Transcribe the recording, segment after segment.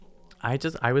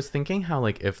I was thinking how,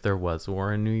 like, if there was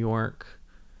war in New York,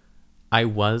 I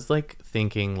was, like,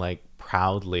 thinking, like,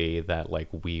 proudly that, like,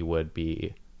 we would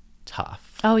be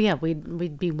tough. Oh yeah,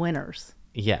 we'd be winners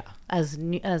Yeah. as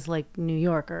like New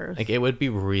Yorkers. Like, it would be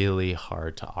really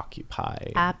hard to occupy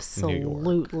New York.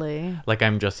 Absolutely. Like,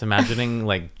 I'm just imagining,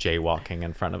 like, jaywalking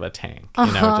in front of a tank,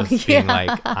 you know, just being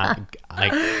like,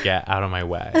 get out of my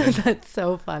way. That's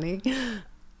so funny.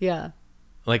 Yeah.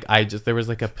 Like, there was,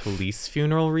 like, a police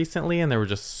funeral recently, and there were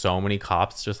just so many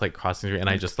cops just, like, crossing through, and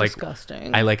I just, like,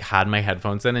 disgusting. I, like, had my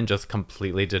headphones in and just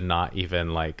completely did not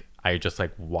even, like, I just,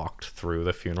 like, walked through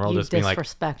the funeral, You just being like,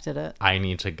 disrespected it. I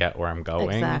need to get where I'm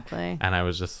going. Exactly. And I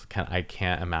was just, I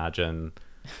can't imagine,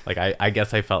 like, I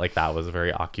guess I felt like that was a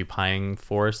very occupying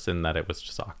force, and that it was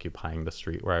just occupying the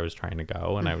street where I was trying to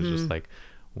go, and I was just like,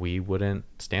 we wouldn't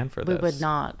stand for this. We would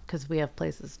not, because we have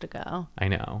places to go. I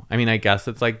know. I mean, I guess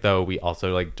it's like, though, we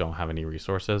also, like, don't have any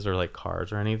resources or, like,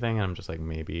 cars or anything. And I'm just like,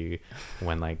 maybe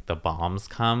when, like, the bombs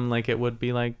come, like, it would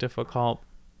be, like, difficult.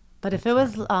 But if it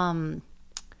was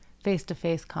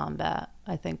face-to-face combat,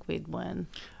 I think we'd win.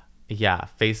 Yeah,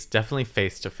 definitely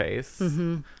face-to-face.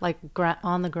 Like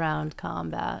on the ground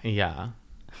combat, Yeah.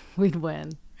 we'd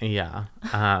win. Yeah.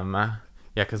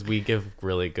 Yeah, because we give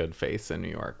really good face in New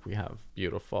York. We have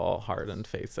beautiful, hardened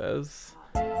faces.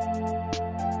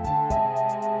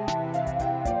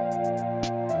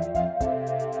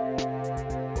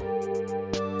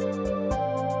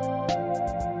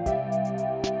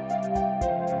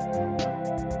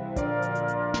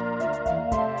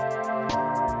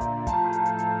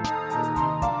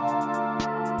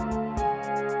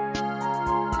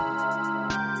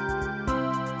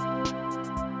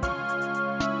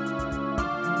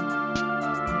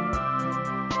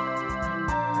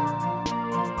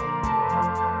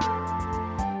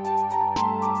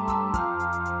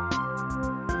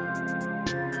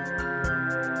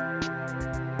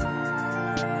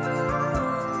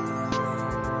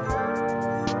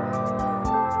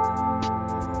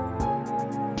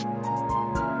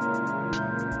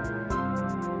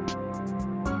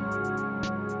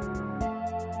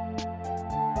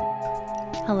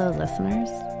 Hello, listeners.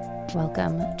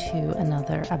 Welcome to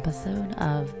another episode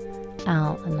of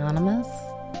Al Anonymous.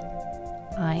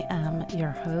 I am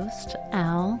your host,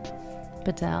 Al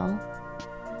Bedell,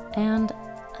 and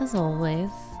as always,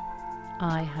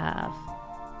 I have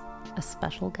a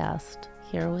special guest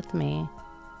here with me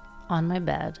on my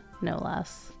bed, no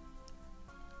less.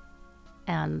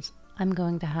 And I'm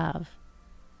going to have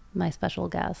my special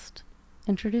guest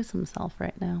introduce himself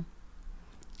right now.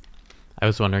 I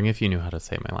was wondering if you knew how to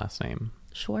say my last name.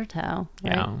 Shortow,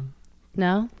 right? Yeah.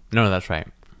 No? No, that's right.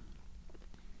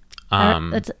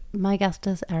 My guest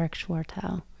is Eric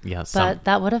Shortow. Yes. But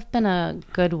that would have been a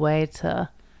good way to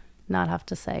not have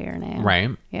to say your name. Right.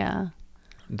 Yeah.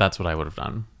 That's what I would have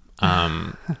done.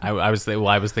 I was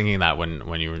thinking that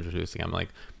when you were introducing, I'm like,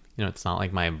 you know, it's not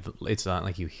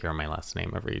like you hear my last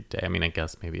name every day. I mean, I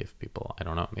guess maybe if people, I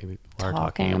don't know, maybe people are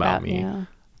talking about me, you.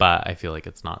 But I feel like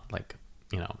it's not like,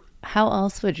 you know. How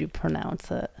else would you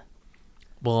pronounce it?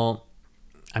 Well,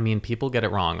 I mean, people get it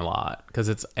wrong a lot because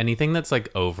it's anything that's like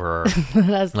over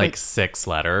like 6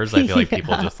 letters. I feel like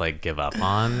people just like give up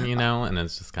on, you know, and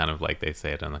it's just kind of like they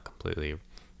say it in a completely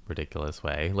ridiculous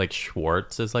way. Like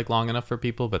Schwartz is like long enough for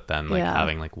people, but then like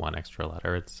having like 1 extra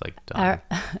letter, it's like dumb.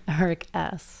 Eric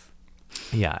S.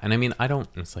 Yeah, and I mean, I don't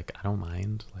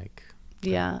mind like.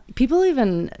 Yeah, people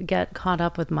even get caught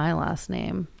up with my last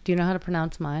name. Do you know how to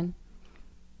pronounce mine?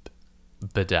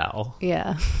 Bedell.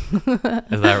 Yeah.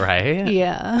 Is that right?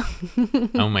 Yeah.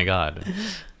 Oh my god.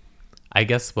 I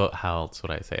guess how else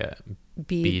would I say it?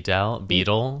 Beadle?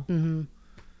 Mm-hmm.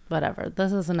 Whatever.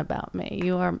 This isn't about me.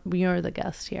 You're the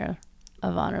guest here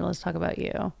of honor. Let's talk about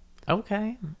you.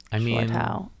 Okay. I mean,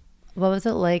 Shortow. What was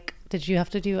it like? Did you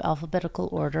have to do alphabetical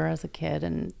order as a kid,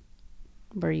 and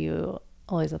were you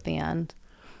always at the end?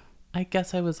 I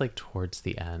guess I was like towards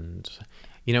the end.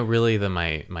 You know, really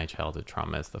my childhood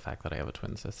trauma is the fact that I have a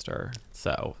twin sister.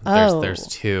 So there's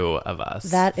 2 of us.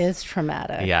 That is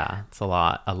traumatic. Yeah, it's a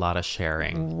lot of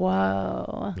sharing.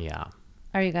 Whoa. Yeah.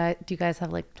 Do you guys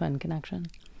have like twin connection?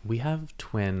 We have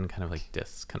twin kind of like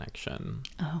disconnection.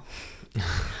 Oh.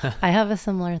 I have a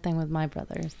similar thing with my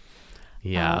brothers.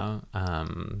 Yeah.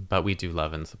 But we do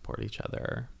love and support each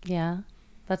other. Yeah.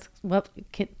 That's what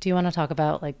do you want to talk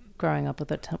about, like growing up with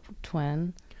a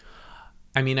twin?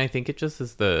 I mean, I think it just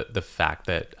is the fact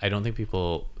that I don't think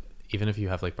people, even if you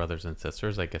have like brothers and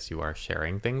sisters, I guess you are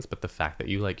sharing things, but the fact that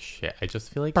you like share, I just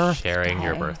feel like sharing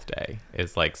your birthday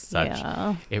is like such,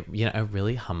 it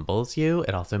really humbles you.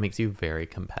 It also makes you very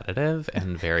competitive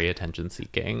and very attention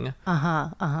seeking.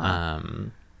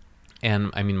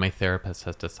 And I mean, my therapist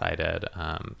has decided,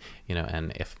 you know,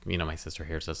 and if, you know, my sister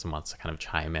hears this and wants to kind of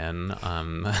chime in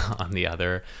on the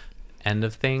other end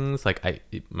of things, like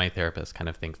my therapist kind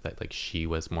of thinks that like she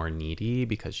was more needy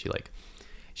because she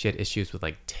had issues with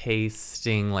like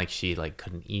tasting, like she like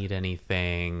couldn't eat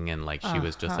anything, and like she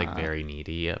was just like very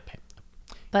needy.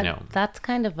 But you know, that's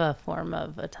kind of a form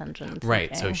of attention seeking.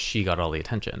 Right. So she got all the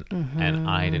attention and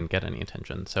I didn't get any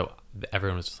attention. So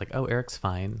everyone was just like, oh, Eric's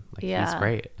fine. Like, he's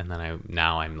great. And then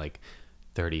I'm like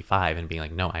 35 and being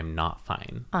like, no, I'm not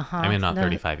fine. I mean, not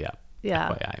 35 yet. Yeah.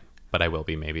 FYI. But I will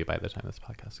be maybe by the time this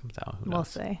podcast comes out. Who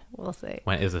knows? We'll see.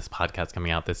 When is this podcast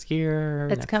coming out this year?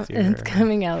 It's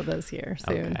coming out this year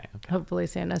soon. Okay. Hopefully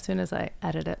soon, as soon as I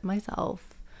edit it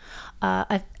myself.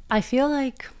 I feel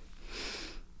like,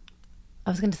 I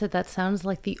was going to say that sounds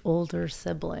like the older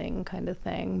sibling kind of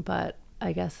thing, but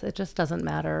I guess it just doesn't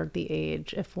matter the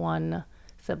age if one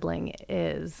sibling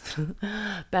is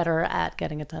better at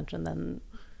getting attention than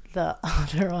the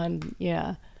other one.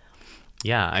 Yeah.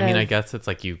 Yeah. I mean, I guess it's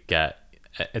like you get,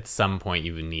 at some point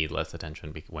you need less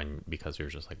attention because you're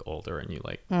just like older and you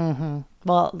like.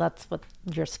 Well, that's what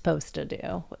you're supposed to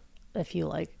do. If you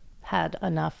like had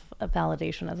enough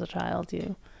validation as a child,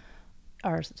 you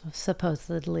are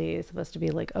supposedly supposed to be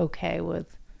like okay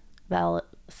with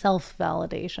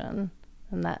self-validation,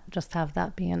 and that just have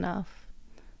that be enough.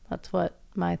 That's what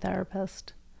my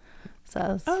therapist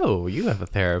says. Oh, you have a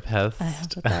therapist. I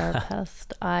have a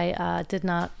therapist. I did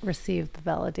not receive the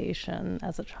validation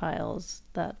as a child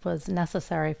that was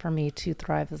necessary for me to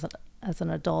thrive as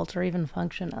an adult or even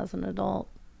function as an adult.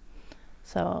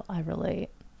 So I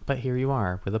relate. But here you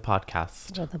are with a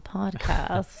podcast. With a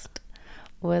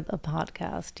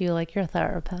podcast. Do you like your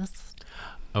therapist?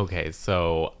 Okay,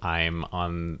 so I'm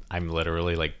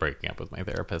literally like breaking up with my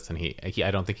therapist, and he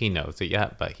I don't think he knows it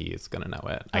yet, but he's gonna know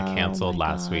it. I canceled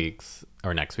next week's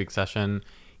session.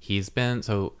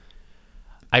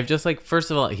 I've just like,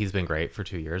 first of all, he's been great for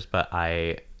 2 years, but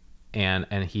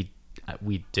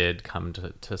we did come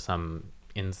to some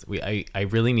I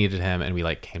really needed him, and we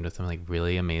like came to some like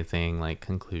really amazing like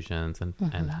conclusions and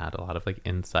had a lot of like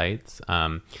insights.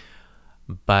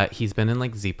 But he's been in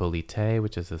like Zipolite,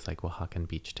 which is this like Oaxacan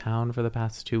beach town, for the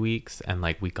past 2 weeks. And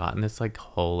like we got in this like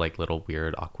whole like little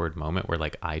weird awkward moment where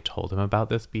like I told him about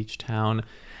this beach town,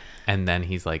 and then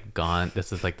he's like gone.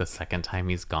 This is like the second time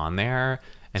he's gone there.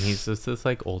 And he's just this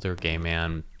like older gay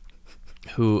man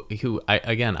who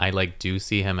I like do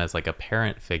see him as like a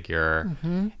parent figure.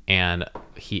 And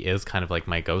he is kind of like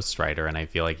my ghostwriter. And I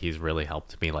feel like he's really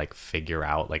helped me like figure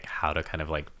out like how to kind of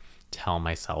like tell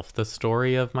myself the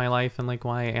story of my life and like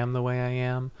why I am the way I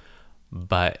am.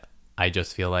 But I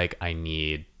just feel like I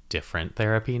need different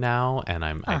therapy now, and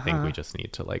I think we just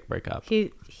need to like break up.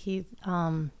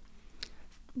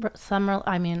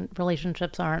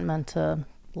 Relationships aren't meant to,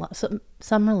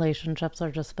 some relationships are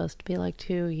just supposed to be like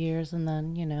 2 years and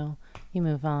then, you know, you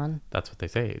move on. That's what they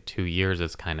say. 2 years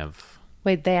is kind of.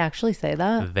 Wait, they actually say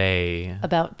that?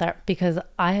 About that, because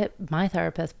my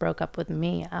therapist broke up with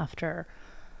me after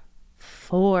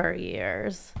 4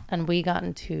 years, and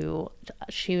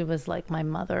she was like my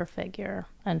mother figure,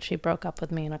 and she broke up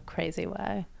with me in a crazy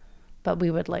way, but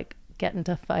we would like get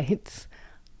into fights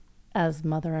as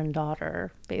mother and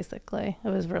daughter, basically. It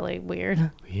was really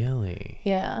weird. Really?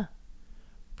 Yeah.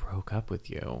 Broke up with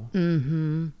you?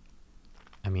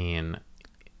 I mean,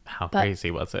 how crazy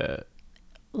was it?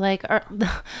 Like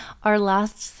our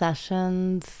last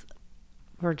sessions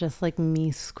were just like me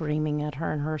screaming at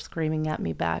her and her screaming at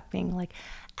me back, being like,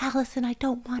 Allison, I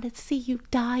don't want to see you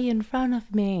die in front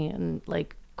of me, and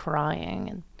like crying.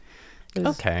 And it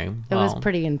was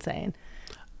pretty insane.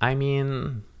 I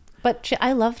mean, but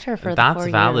I loved her for that's 4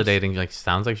 years. Validating. Like,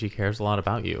 sounds like she cares a lot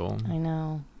about you. I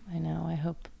know. I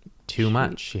hope too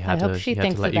much. She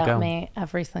thinks about me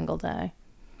every single day,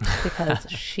 because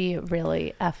she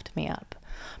really effed me up.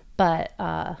 But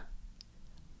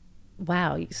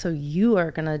wow, so you are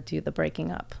gonna do the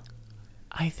breaking up?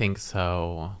 I think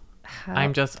so. I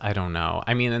don't know.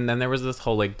 I mean, and then there was this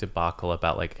whole like debacle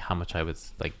about like how much I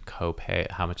was like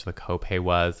how much the copay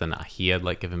was, and he had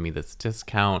like given me this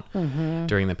discount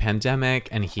during the pandemic,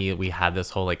 and we had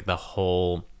this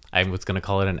whole I was going to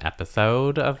call it an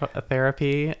episode of a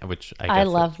therapy, which I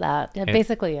love that. It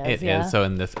basically is. It is. So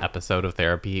in this episode of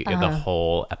therapy, the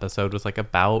whole episode was like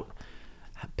about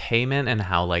payment and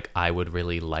how like I would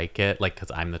really like it, like,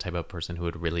 because I'm the type of person who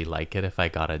would really like it if I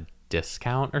got a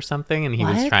discount or something, and he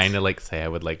was trying to like say I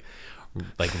would like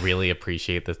really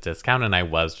appreciate this discount, and I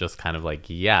was just kind of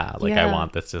like I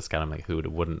want this discount. I'm like, who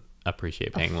wouldn't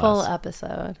appreciate paying less? Full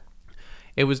episode.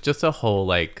 It was just a whole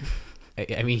like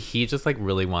I mean, he just like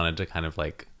really wanted to kind of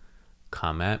like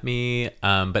come at me.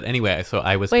 But anyway, so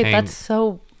I was Wait, paying. that's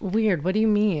so weird. What do you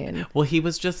mean? Well, he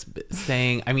was just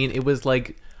saying, I mean, it was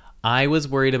like, I was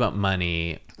worried about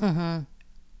money. Mm-hmm.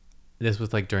 This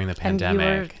was like during the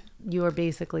pandemic. And you were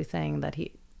basically saying that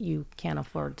you can't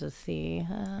afford to see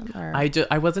him. Or...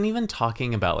 I wasn't even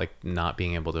talking about like not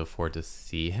being able to afford to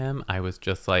see him. I was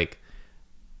just like,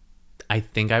 I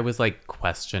think I was like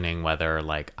questioning whether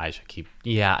like I should keep.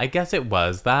 Yeah, I guess it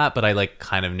was that, but I like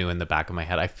kind of knew in the back of my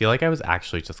head. I feel like I was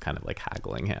actually just kind of like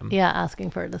haggling him. Yeah, asking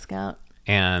for a discount.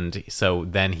 And so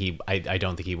then I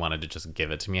don't think he wanted to just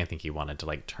give it to me. I think he wanted to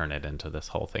like turn it into this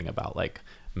whole thing about like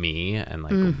me and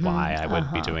like why I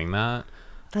would be doing that.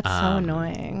 That's so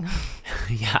annoying.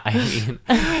 Yeah,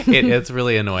 I mean, it's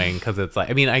really annoying because it's like,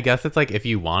 I mean, I guess it's like if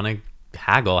you want to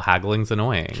haggle, haggling's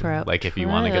annoying. True. Like if you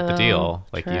want to get the deal,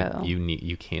 like True.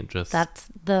 you can't just. That's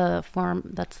the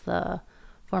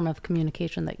form of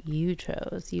communication that you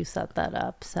chose. You set that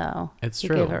up, so it's you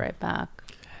true. gave it right back.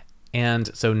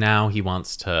 And so now he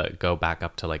wants to go back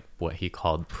up to like what he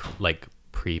called like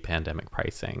pre-pandemic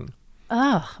pricing.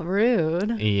 Oh,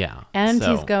 rude. Yeah. And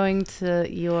he's going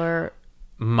to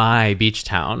my beach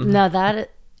town. No,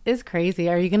 that is crazy.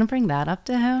 Are you going to bring that up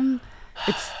to him?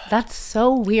 That's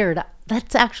so weird.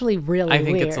 That's actually really weird. I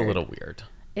think it's a little weird.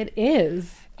 It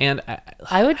is. And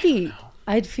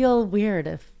I'd feel weird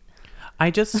if.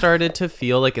 I just started to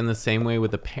feel like in the same way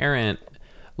with a parent,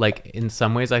 like in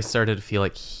some ways I started to feel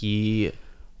like he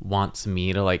wants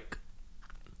me to like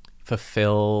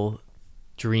fulfill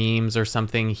dreams or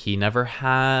something he never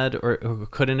had or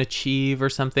couldn't achieve or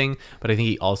something. But I think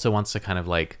he also wants to kind of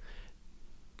like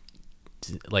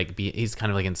he's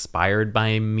kind of like inspired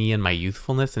by me and my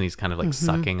youthfulness, and he's kind of like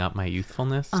sucking up my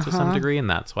youthfulness to some degree, and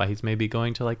that's why he's maybe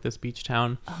going to like this beach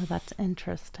town. Oh, that's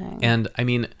interesting. And I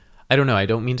mean, I don't know, I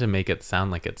don't mean to make it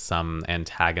sound like it's some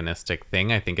antagonistic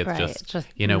thing. I think it's just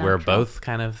you know, natural. We're both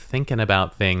kind of thinking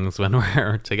about things when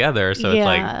we're together, so it's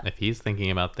like if he's thinking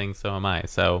about things, so am I.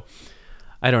 So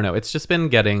I don't know, it's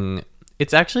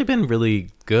actually been really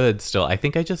good still. I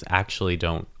think I just actually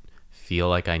don't feel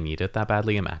like I need it that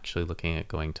badly. I'm actually looking at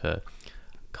going to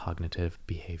cognitive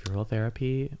behavioral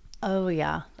therapy. Oh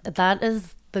yeah, that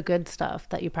is the good stuff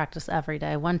that you practice every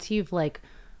day. Once you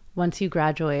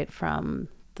graduate from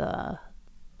the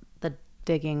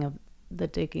digging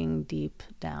deep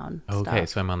down. Okay, stuff.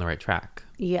 so I'm on the right track.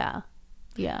 Yeah.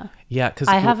 Because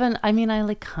I haven't. I mean, I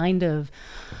like kind of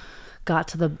got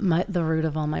to the root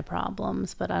of all my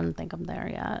problems, but I don't think I'm there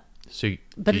yet.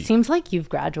 But it seems like you've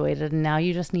graduated and now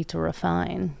you just need to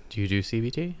refine. Do you do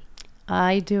CBT?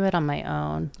 I do it on my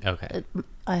own. Okay.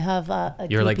 I have a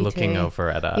You're DBT. Like looking over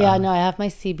at a... Yeah, no, I have my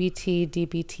CBT,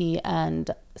 DBT,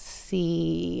 and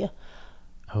CBR,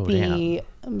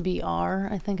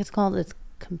 I think it's called. It's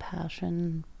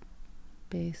compassion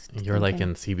based. You're thinking. Like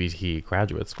in CBT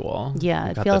graduate school. Yeah,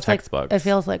 it feels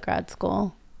like grad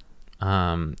school.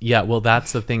 Yeah, well,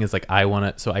 that's the thing is like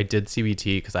so I did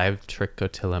CBT because I have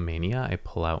trichotillomania. I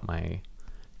pull out my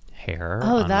hair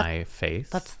on my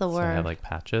face. That's the word. So I have like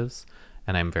patches,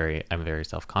 and I'm very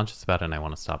self-conscious about it, and I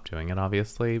want to stop doing it,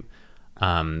 obviously.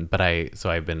 But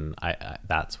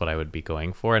that's what I would be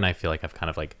going for, and I feel like I've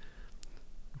kind of like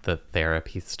the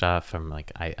therapy stuff. I'm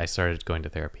like, I started going to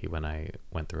therapy when I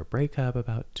went through a breakup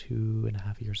about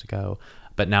 2.5 years ago.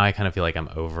 But now I kind of feel like I'm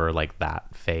over like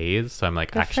that phase. So I'm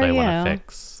like, actually, I want to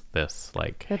fix this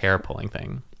like hair pulling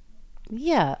thing.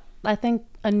 Yeah. I think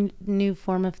a new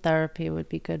form of therapy would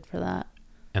be good for that.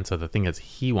 And so the thing is,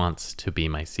 he wants to be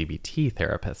my CBT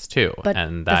therapist too.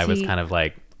 And I was kind of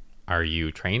like, are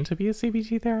you trained to be a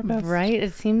CBT therapist? Right.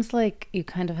 It seems like you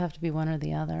kind of have to be one or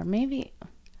the other. Maybe.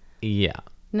 Yeah.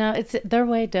 No, they're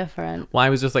way different. Well, I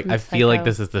was just like, I feel like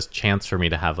this is this chance for me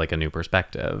to have like a new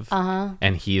perspective.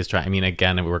 And he is trying. I mean,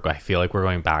 again, I feel like we're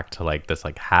going back to like this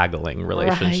like haggling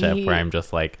relationship where I'm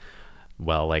just like,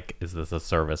 well, like, is this a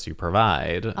service you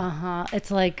provide?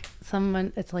 It's like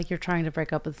you're trying to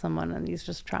break up with someone and he's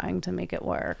just trying to make it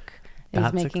work.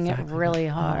 He's making it really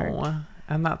hard. Oh,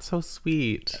 and that's so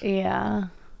sweet. Yeah.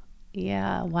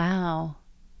 Wow.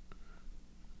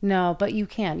 No, but you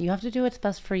can't. You have to do what's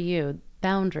best for you.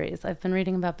 Boundaries. I've been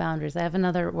reading about boundaries. I have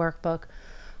another workbook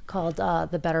called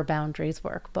the Better Boundaries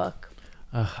Workbook.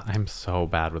 I'm so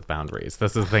bad with boundaries.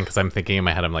 This is the thing, because I'm thinking in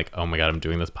my head, I'm like, oh my God, I'm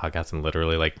doing this podcast and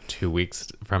literally like 2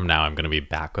 weeks from now, I'm going to be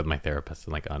back with my therapist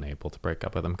and like unable to break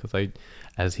up with him because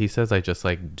as he says, I just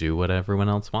like do what everyone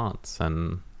else wants.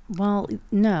 And well,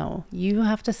 no, you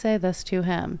have to say this to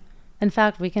him. In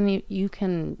fact, you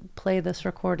can play this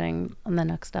recording on the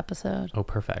next episode. Oh,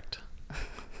 perfect.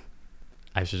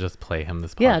 I should just play him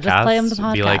this podcast. Yeah, just play him the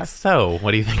podcast. Be like, so,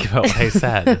 what do you think about what I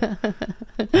said?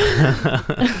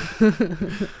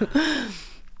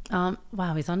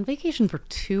 Wow, he's on vacation for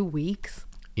 2 weeks.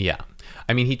 Yeah.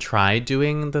 I mean, he tried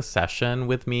doing the session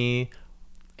with me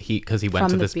because he went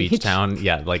From to the this beach town,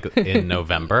 like in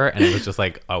November, and it was just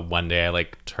like one day I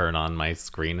like turn on my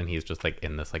screen and he's just like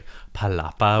in this like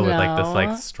palapa with like this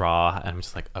like straw, and I'm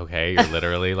just like, okay, you're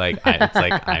literally like it's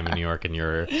like I'm in New York and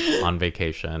you're on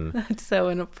vacation. That's so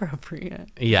inappropriate.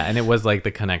 Yeah, and it was like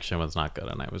the connection was not good,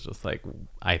 and I was just like,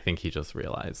 I think he just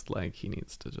realized like he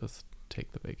needs to just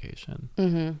take the vacation.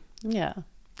 Yeah,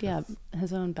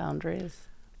 his own boundaries.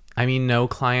 I mean, no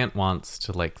client wants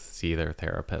to like see their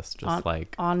therapist just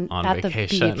on at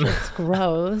vacation. The beach. It's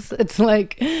gross. It's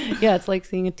like, it's like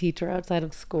seeing a teacher outside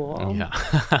of school. Yeah.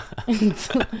 it's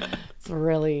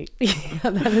really,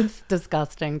 that is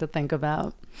disgusting to think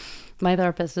about. My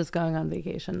therapist is going on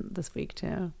vacation this week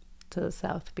too, to the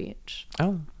South Beach.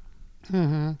 Oh.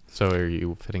 So are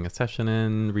you fitting a session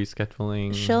in,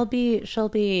 rescheduling? She'll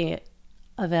be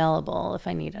available if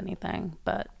I need anything,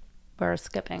 but we're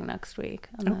skipping next week,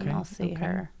 and then I'll see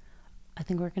her. I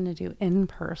think we're going to do in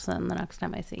person the next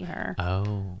time I see her.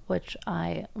 Oh. Which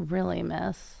I really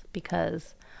miss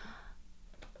because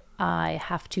I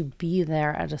have to be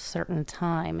there at a certain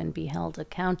time and be held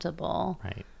accountable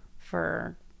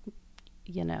for,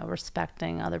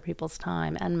 respecting other people's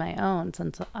time and my own,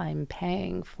 since I'm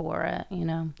paying for it,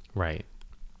 Right.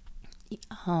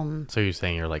 So you're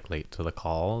saying you're like late to the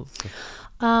calls?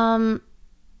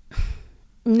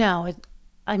 No, it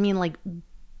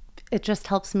just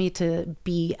helps me to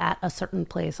be at a certain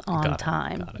place on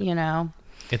time,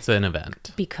 It's an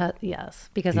event. Because you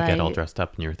get all dressed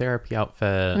up in your therapy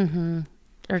outfit.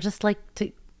 Or just like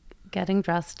getting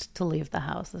dressed to leave the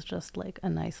house is just like a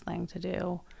nice thing to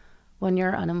do. When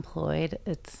you're unemployed,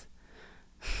 it's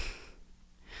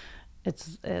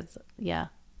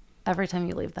every time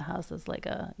you leave the house is like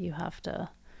you have to.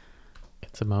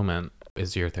 It's a moment.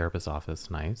 Is your therapist's office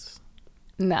nice?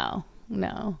 No.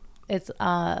 It's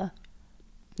no.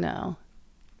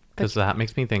 Because that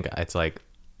makes me think it's like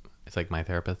my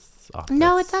therapist's office.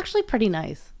 No, it's actually pretty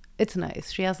nice. It's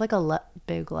nice. She has like a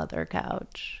big leather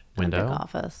couch. Window? And a big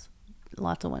office.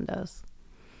 Lots of windows.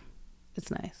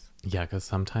 It's nice. Yeah, because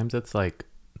sometimes it's like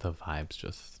the vibe's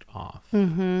just off.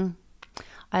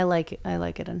 I like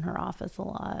it in her office a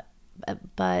lot,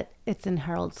 but it's in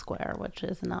Herald Square, which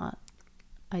is not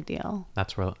ideal.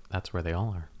 That's where they all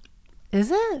are.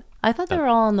 Is it? I thought they were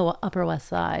all on the Upper West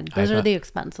Side. Those are the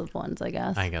expensive ones, I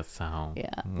guess. I guess so. Yeah.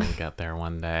 We'll get there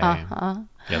one day. Yeah,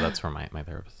 that's where my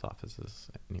therapist's office is,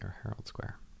 near Herald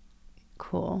Square.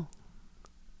 Cool.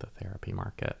 The therapy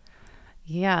market.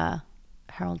 Yeah.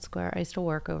 Herald Square. I used to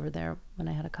work over there when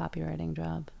I had a copywriting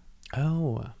job.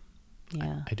 Oh.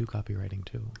 Yeah. I do copywriting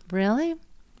too. Really?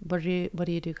 What do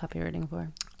you do copywriting for?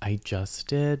 I just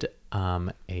did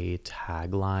a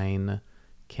tagline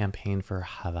campaign for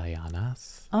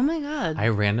Havaianas. Oh my God. I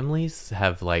randomly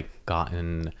have like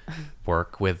gotten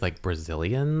work with like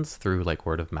Brazilians through like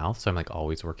word of mouth. So I'm like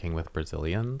always working with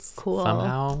Brazilians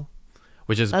somehow,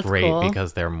 which is great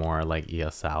because they're more like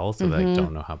ESL. So they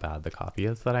don't know how bad the copy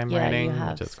is that I'm writing. You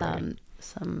have which is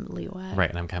some leeway. Right.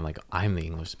 And I'm kind of like, I'm the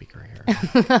English speaker here.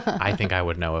 I think I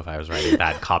would know if I was writing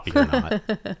bad copy or not.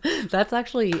 That's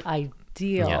actually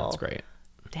ideal. Yeah, it's great.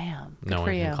 Damn. No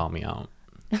one can call me out.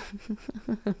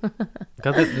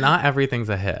 Because not everything's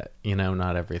a hit,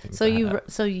 not everything's a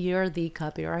hit. So you're the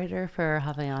copywriter for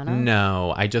Havaiana?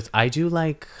 No, I do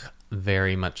like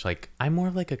very much like, I'm more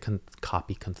of like a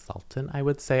copy consultant, I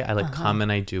would say. I like come and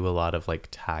I do a lot of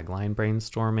like tagline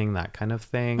brainstorming, that kind of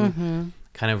thing.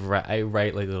 I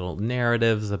write like little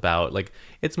narratives about like,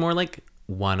 it's more like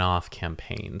one-off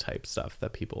campaign type stuff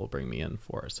that people will bring me in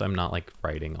for. So I'm not like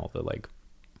writing all the like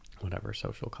whatever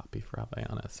social copy for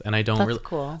Havaianas. And I don't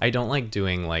cool. I don't like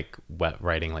doing like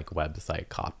writing like website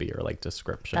copy or like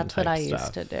description. That's what I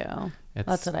used to do.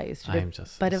 That's what I used to do.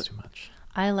 It's too much.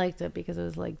 I liked it because it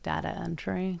was like data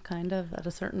entry kind of at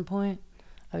a certain point.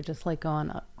 I would just like go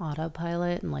on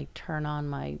autopilot and like turn on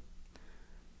my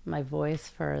voice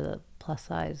for the plus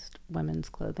sized women's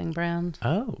clothing brand.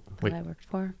 Oh, that I worked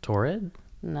for. Torrid?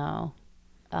 No.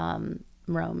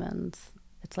 Romans.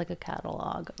 It's like a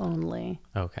catalog only.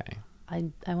 Okay.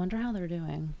 I wonder how they're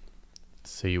doing.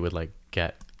 So you would like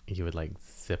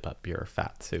zip up your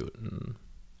fat suit and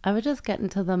I would just get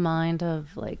into the mind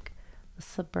of like a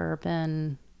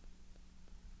suburban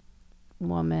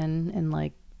woman in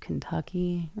like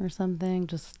Kentucky or something,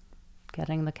 just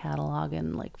getting the catalog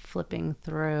and like flipping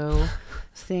through,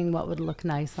 seeing what would look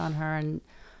nice on her and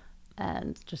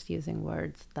and just using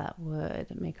words that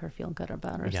would make her feel good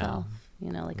about herself. Yeah.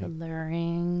 You know, like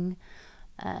alluring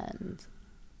and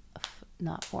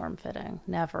not form-fitting,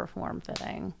 never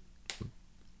form-fitting.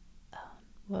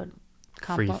 What?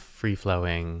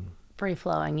 Free-flowing.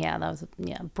 Free-flowing, yeah, that was,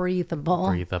 breathable.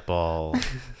 Breathable.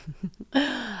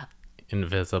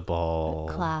 Invisible.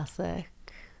 Classic.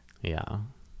 Yeah.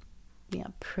 Yeah,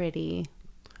 pretty.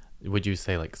 Would you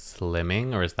say like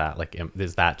slimming, or is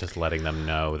that just letting them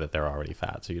know that they're already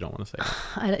fat, so you don't want to say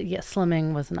that? Yeah,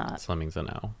 slimming was not. Slimming's a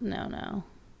no. No.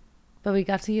 But we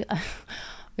got to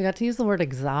use the word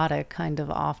exotic kind of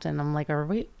often. I'm like, are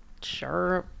we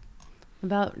sure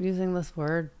about using this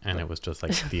word? And it was just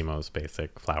like the most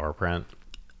basic flower print.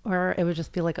 Or it would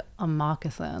just be like a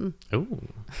moccasin. Ooh.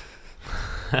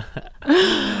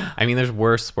 I mean, there's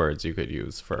worse words you could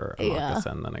use for a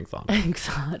moccasin than exotic.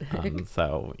 Exotic.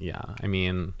 So, yeah. I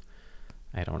mean,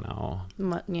 I don't know.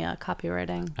 Yeah,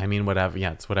 copywriting. I mean, whatever.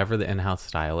 Yeah, it's whatever the in-house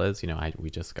style is. You know, we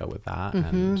just go with that.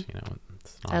 And, you know,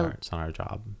 it's not our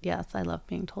job. Yes, I love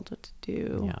being told what to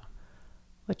do. Yeah.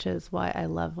 Which is why I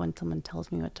love when someone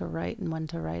tells me what to write and when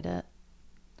to write it.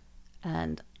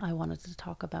 And I wanted to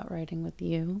talk about writing with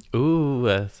you. Ooh,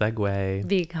 a segue.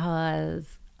 Because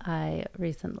I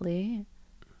recently,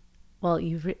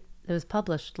 it was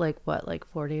published like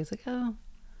 4 days ago?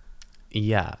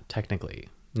 Yeah, technically.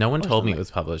 No one told me it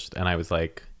was published. And I was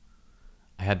like,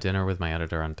 I had dinner with my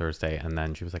editor on Thursday, and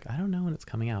then she was like, I don't know when it's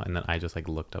coming out. And then I just like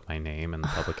looked up my name and the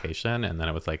publication, and then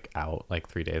it was like out like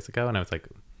 3 days ago. And I was like,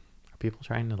 are people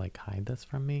trying to like hide this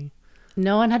from me?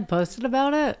 No one had posted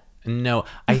about it? No,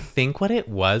 I think what it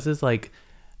was is like,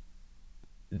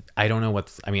 I don't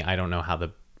know how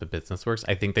the business works.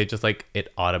 I think they just like,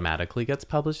 it automatically gets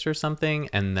published or something.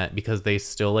 And that because they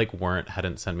still like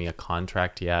hadn't sent me a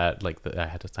contract yet, like I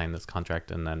had to sign this contract,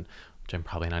 and then, which I'm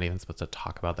probably not even supposed to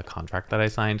talk about the contract that I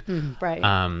signed. Right.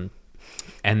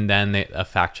 And then a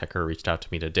fact checker reached out to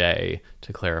me today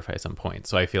to clarify some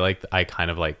points. So I feel like I kind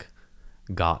of like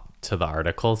got to the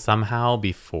article somehow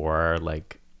before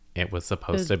like it was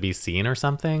supposed to be seen or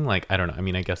something. Like, I don't know. I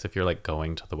mean, I guess if you're like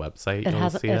going to the website, you'll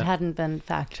see it. It hadn't been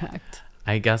fact checked.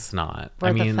 I guess not.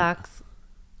 Were the facts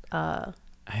I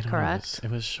don't correct? know.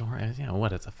 It was short. You know,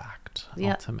 what is a fact?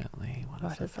 Yeah. Ultimately, what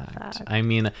is a fact? I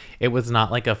mean, it was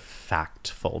not like a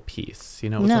factful piece. You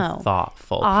know, it was a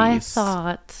thoughtful piece. I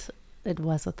thought it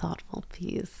was a thoughtful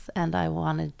piece, and I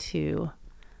wanted to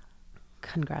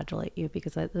congratulate you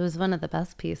because it was one of the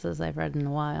best pieces I've read in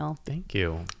a while. Thank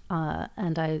you.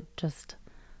 And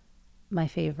my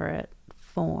favorite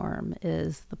form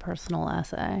is the personal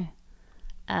essay.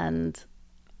 And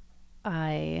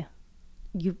would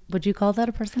you call that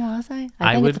a personal essay?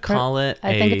 I would call it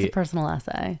I think it's a personal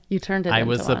essay. You turned it into one. I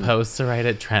was supposed to write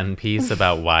a trend piece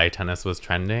about why tennis was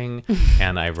trending,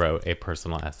 and I wrote a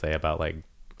personal essay about like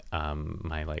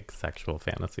my like sexual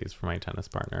fantasies for my tennis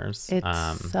partners.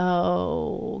 It's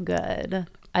so good.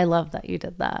 I love that you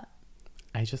did that.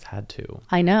 I just had to.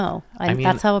 I know. I mean,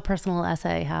 that's how a personal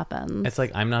essay happens. It's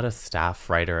like, I'm not a staff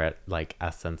writer at like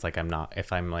Essence. Like I'm not,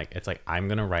 if I'm like, it's like, I'm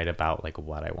going to write about like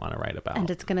what I want to write about.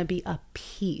 And it's going to be a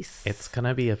piece. It's going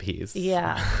to be a piece.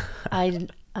 Yeah.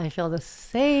 I feel the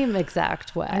same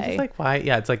exact way. I'm just like, why?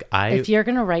 Yeah. It's like, if you're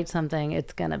going to write something,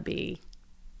 it's going to be.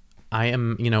 I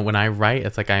am, you know, when I write,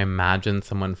 it's like I imagine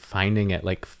someone finding it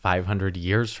like 500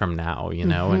 years from now, you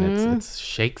know, and it's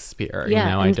Shakespeare, yeah, you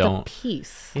know, and I don't. It's a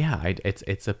piece. Yeah,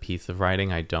 it's a piece of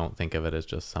writing. I don't think of it as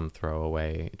just some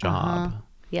throwaway job.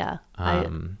 Yeah, I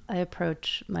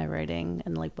approach my writing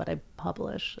and like what I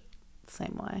publish the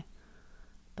same way,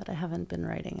 but I haven't been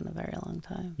writing in a very long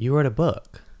time. You wrote a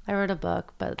book. I wrote a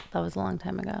book, but that was a long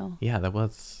time ago. Yeah, that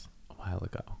was a while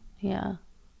ago. Yeah.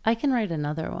 I can write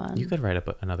another one. You could write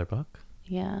another book.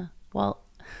 Yeah. Well,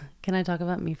 can I talk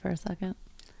about me for a second?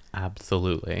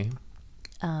 Absolutely.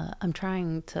 I'm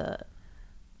trying to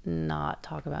not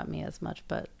talk about me as much,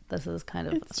 but this is kind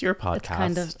of... It's your podcast. It's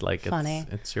kind of like funny.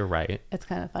 It's your right. It's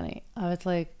kind of funny. I was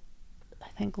like, I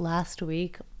think last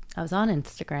week, I was on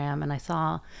Instagram and I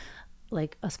saw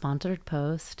like a sponsored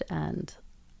post, and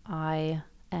I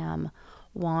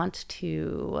want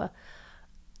to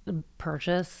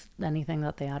purchase anything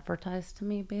that they advertise to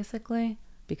me, basically,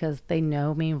 because they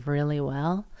know me really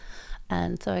well.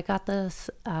 And so I got this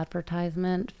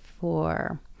advertisement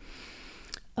for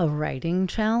a writing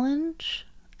challenge,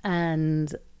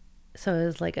 and so it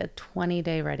was like a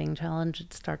 20-day writing challenge.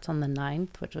 It starts on the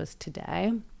 9th, which was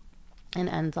today, and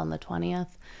ends on the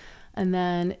 20th. And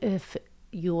then if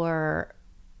you're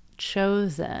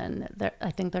chosen, I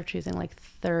think they're choosing like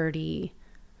 30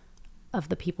 of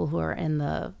the people who are in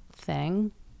the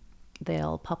thing.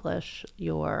 They'll publish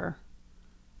your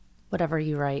whatever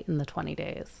you write in the 20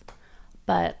 days.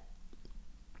 But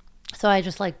so I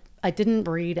just like, I didn't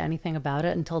read anything about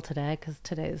it until today, because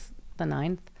today's the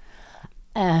 9th.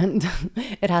 And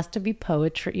it has to be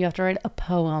poetry. You have to write a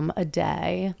poem a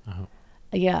day. Oh.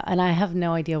 Yeah. And I have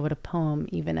no idea what a poem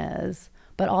even is.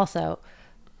 But also,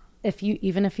 if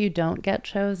you don't get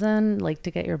chosen, like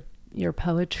to get your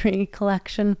poetry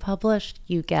collection published,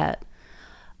 you get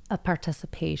a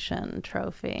participation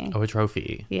trophy. Oh, a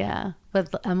trophy. Yeah.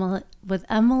 With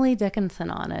Emily Dickinson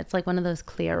on it. It's like one of those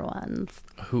clear ones.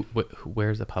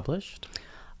 Where's it published?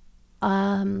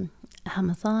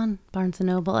 Amazon, Barnes and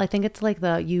Noble. I think it's like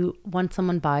once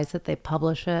someone buys it, they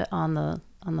publish it on the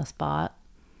spot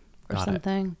or Got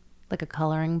something. It. Like a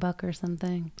coloring book or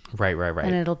something. Right.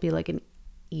 And it'll be like an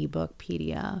ebook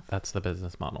PDF. That's the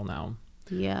business model now.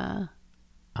 Yeah.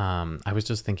 I was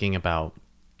just thinking about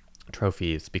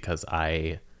trophies because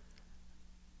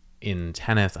in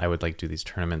tennis, I would like do these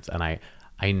tournaments, and I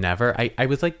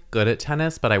was like good at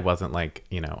tennis, but I wasn't like,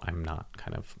 I'm not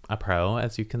kind of a pro,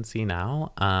 as you can see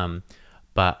now.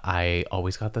 But I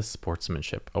always got the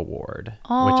sportsmanship award,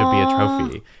 which would be a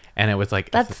trophy. And it was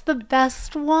like, that's the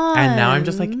best one. And now I'm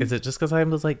just like, is it just because I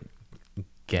was like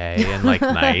gay and like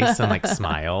nice and like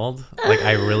smiled? Like,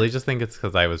 I really just think it's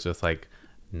because I was just like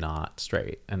not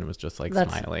straight and it was just like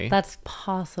smiley. That's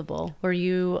possible. Were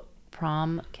you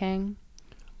prom king?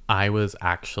 I was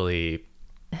actually,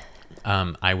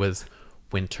 I was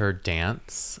winter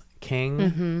dance king.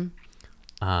 Mm-hmm.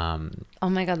 Oh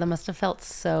my God, that must have felt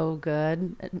so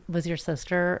good. Was your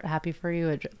sister happy for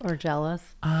you or jealous?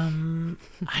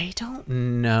 I don't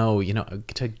know.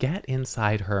 To get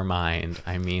inside her mind,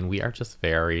 I mean, we are just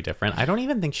very different. I don't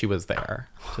even think she was there,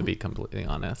 to be completely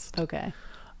honest. Okay.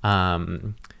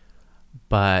 But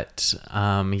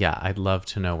yeah, I'd love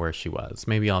to know where she was.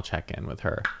 Maybe I'll check in with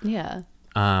her. Yeah.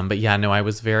 But yeah, no, I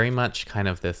was very much kind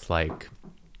of this like,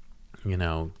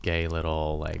 gay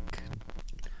little like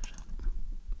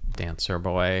dancer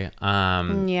boy.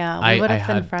 Yeah, we would have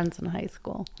been friends in high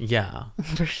school. Yeah,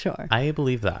 for sure. I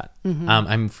believe that. Mm-hmm.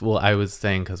 I was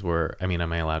saying because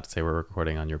am I allowed to say we're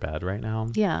recording on your bed right now?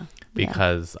 Yeah.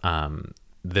 Because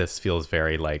this feels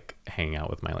very like hanging out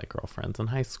with my like girlfriends in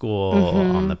high school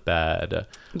on the bed.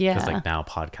 Yeah. Because like now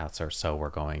podcasts are we're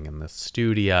going in the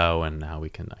studio and now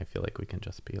I feel like we can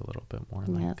just be a little bit more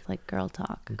like. Yeah, it's like girl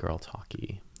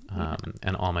talky.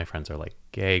 And all my friends are like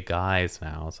gay guys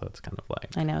now, so it's kind of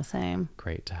like I know, same.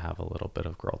 Great to have a little bit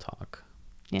of girl talk.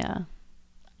 Yeah.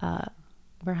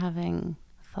 We're having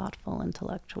thoughtful,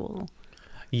 intellectual,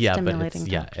 stimulating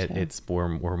talk it's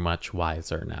we're much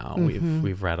wiser now.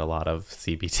 We've read a lot of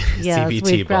CBT yes,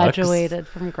 CBT we've books. Graduated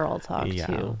from girl talk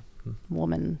to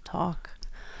woman talk.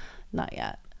 Not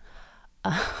yet.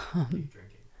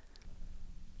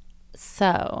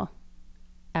 So,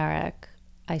 Eric,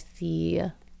 I see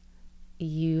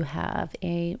you have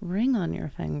a ring on your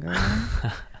finger.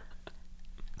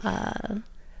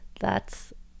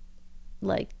 That's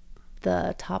like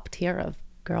the top tier of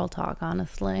girl talk,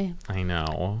 honestly. I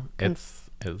know. It's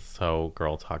so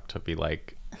girl talk to be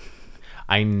like,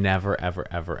 I never, ever,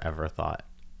 ever, ever thought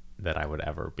that I would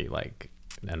ever be like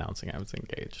announcing I was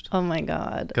engaged. Oh my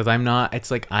God. Because I'm not, it's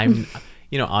like I'm,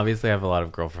 obviously I have a lot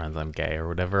of girlfriends, I'm gay or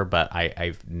whatever, but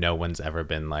I've no one's ever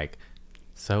been like,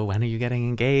 so when are you getting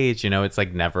engaged? It's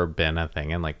like never been a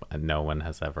thing. And like no one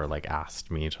has ever like asked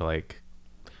me to like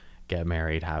get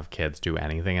married, have kids, do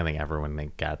anything. I think everyone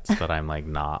like gets that I'm like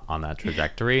not on that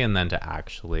trajectory. And then to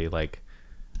actually like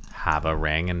have a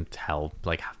ring and have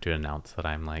to announce that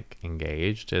I'm like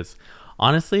engaged is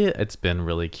honestly, it's been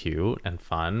really cute and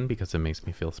fun because it makes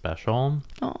me feel special.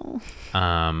 Oh.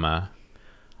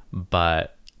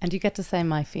 But and you get to say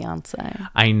my fiance.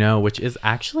 I know, which is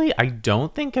actually, I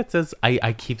don't think it's as,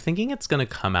 I keep thinking it's going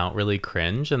to come out really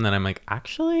cringe. And then I'm like,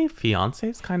 actually, fiance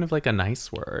is kind of like a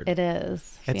nice word. It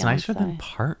is. It's fiance. nicer than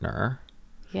partner.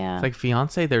 Yeah. It's like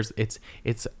fiance, there's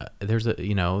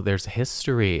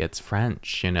history. It's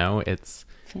French, it's.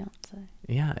 Fiance.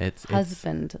 Yeah, it's.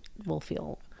 Husband will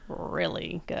feel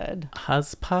really good.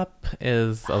 Huspup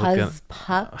is.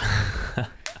 Huspup.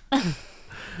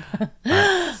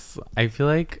 I feel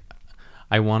like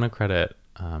I want to credit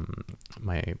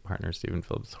my partner Stephen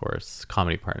Phillips Horse,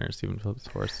 comedy partner Stephen Phillips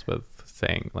Horse, with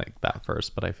saying like that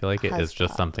first, but I feel like it is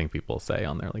just something people say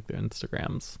on their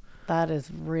Instagrams. That is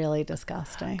really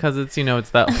disgusting. Because it's it's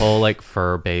that whole like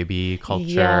fur baby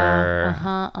culture,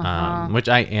 which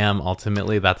I am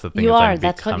ultimately. That's the thing. You are. I'm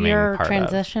that's what you're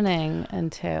transitioning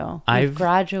into. I've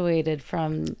graduated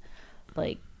from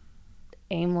like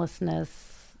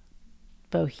aimlessness.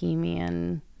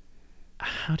 Bohemian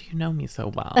How do you know me so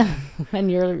well?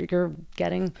 And you're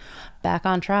getting back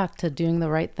on track to doing the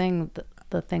right thing,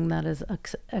 the thing that is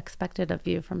expected of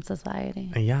you from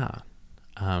society. Yeah.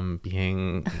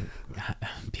 Being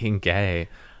gay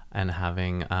and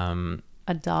having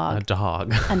a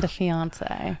dog and a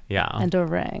fiance. Yeah. And a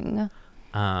ring.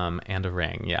 And a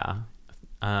ring, yeah.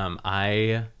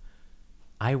 I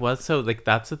was so, like,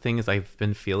 that's the thing, is I've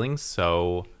been feeling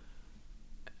so,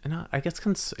 I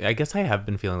guess I have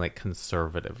been feeling like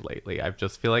conservative lately. I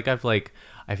just feel like I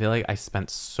feel like I spent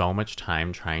so much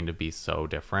time trying to be so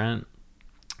different,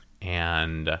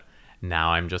 and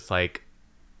now I'm just like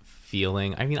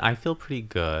feeling, I mean, I feel pretty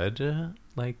good,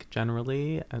 like,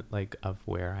 generally, like, of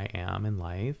where I am in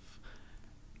life,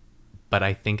 but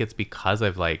I think it's because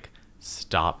I've like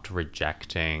stopped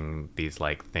rejecting these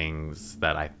like things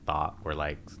that I thought were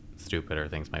like stupid or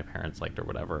things my parents liked or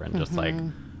whatever, and just like,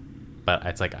 but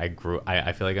it's like I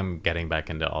feel like I'm getting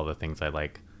back into all the things I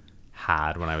like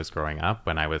had when I was growing up,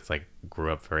 when I was like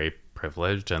grew up very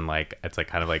privileged, and like it's like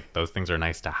kind of like those things are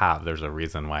nice to have. There's a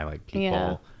reason why like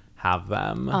people have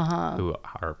them who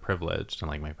are privileged,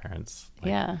 and like my parents,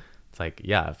 like, it's like,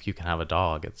 yeah, if you can have a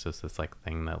dog, it's just this like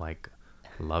thing that like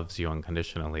loves you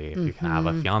unconditionally. If you can have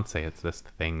a fiance, it's this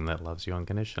thing that loves you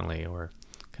unconditionally or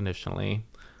conditionally.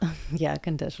 Yeah,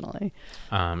 conditionally.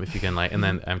 If you can like, and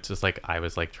then I'm just like, I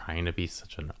was like trying to be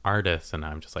such an artist, and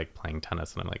I'm just like playing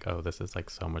tennis, and I'm like, oh, this is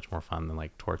like so much more fun than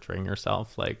like torturing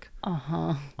yourself like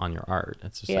on your art.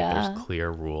 It's just like there's clear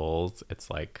rules.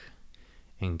 It's like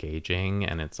engaging,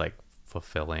 and it's like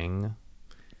fulfilling.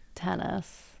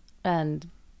 Tennis and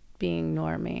being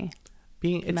normie.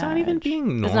 It's not even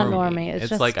being normie. It's not normie. It's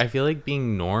just like, I feel like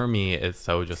being normie is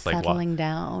so just like settling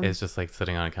down. It's just like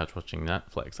sitting on a couch watching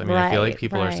Netflix. I mean, I feel like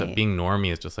people are being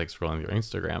normie is just like scrolling through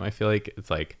Instagram. I feel like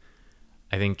it's like,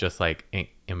 I think just like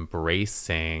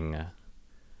embracing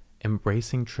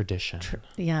tradition.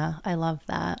 Yeah, I love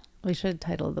that. We should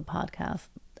title the podcast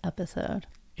episode.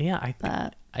 Yeah,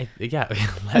 let's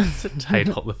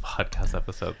title the podcast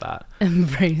episode that.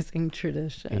 Embracing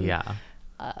tradition. Yeah.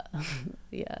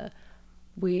 Yeah.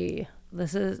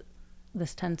 This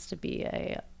tends to be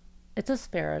it's a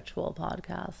spiritual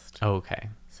podcast. Oh, okay.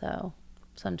 So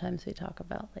sometimes we talk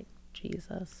about like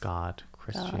Jesus, God,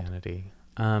 Christianity.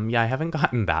 Yeah, I haven't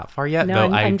gotten that far yet. No,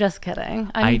 though I'm just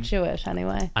kidding. I'm Jewish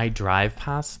anyway. I drive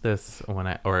past this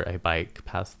I bike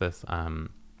past this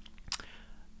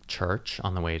church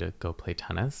on the way to go play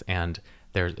tennis, and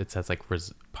it says like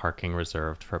parking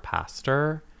reserved for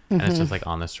pastor, and it's just like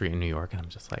on the street in New York, and I'm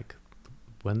just like,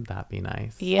 wouldn't that be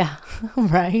nice? Yeah.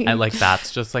 Right. And like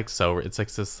that's just like, so it's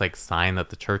like this like sign that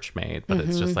the church made, but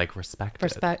it's just like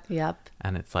respected. Yep.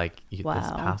 And it's like this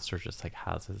pastor just like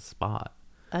has his spot.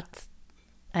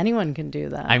 Anyone can do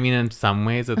that. I mean, in some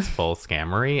ways it's full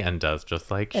scammery and does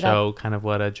just like show kind of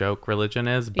what a joke religion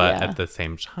is, but at the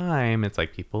same time it's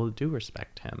like people do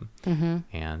respect him,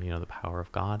 and you know, the power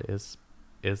of God is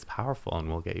powerful and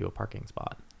will get you a parking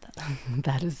spot.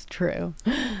 That is true.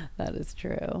 That is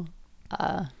true.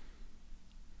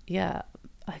 Yeah,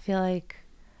 I feel like,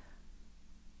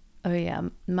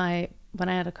 when I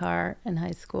had a car in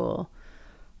high school,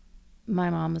 my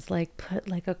mom was like, put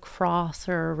like a cross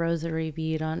or a rosary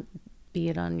bead on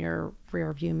your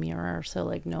rear view mirror, so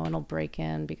like no one will break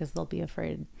in because they'll be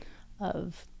afraid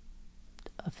of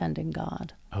offending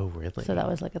God. Oh, really? So that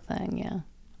was like a thing. Yeah.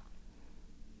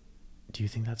 Do you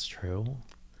think that's true?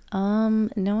 No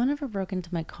one ever broke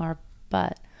into my car,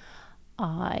 but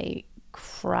I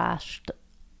crashed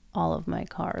all of my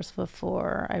cars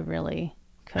before I really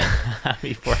could.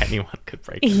 Before anyone could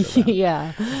break into them.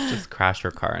 Yeah. Just crash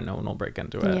your car and no one will break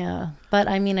into it. Yeah. But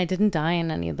I mean, I didn't die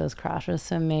in any of those crashes,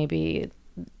 so maybe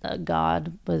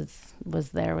God was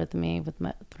there with me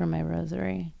through my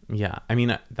rosary. Yeah. I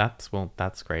mean, that's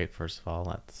great, first of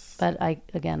all. But I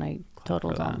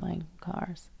totaled all my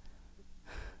cars.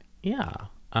 Yeah.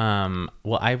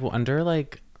 Well, I wonder,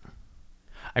 like,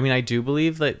 I mean, I do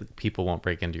believe that people won't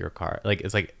break into your car. Like,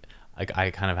 it's like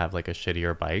I kind of have like a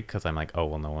shittier bike because I'm like, oh,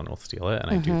 well, no one will steal it. And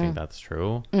I do think that's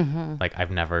true. Like,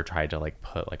 I've never tried to like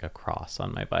put like a cross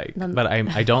on my bike, but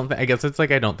I don't, I guess it's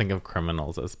like, I don't think of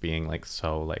criminals as being like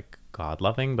so like God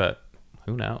loving, but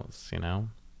who knows, you know?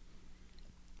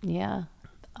 Yeah.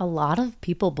 A lot of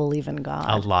people believe in God.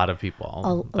 A lot of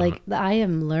people. I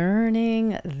am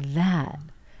learning that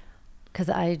because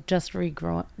I just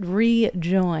rejoined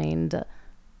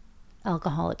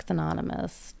Alcoholics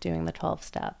Anonymous, doing the 12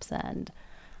 steps, and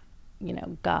you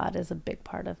know, God is a big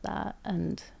part of that,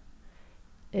 and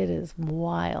it is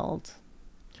wild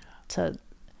to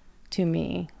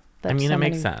me that I mean, so it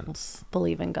makes many sense.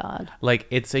 believe in God. Like,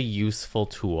 it's a useful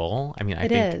tool. I mean, I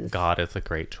think God is a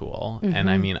great tool. And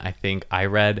I mean, I think I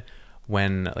read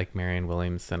when like Marianne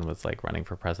Williamson was like running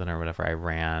for president or whatever, I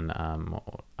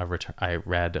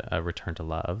read A Return to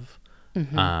Love,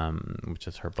 which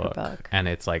is her book. And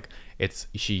it's like,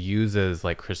 she uses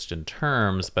like Christian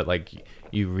terms, but like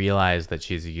you realize that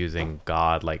she's using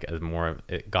God like as more of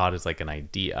it. God is like an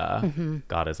idea.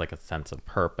 God is like a sense of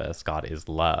purpose. God is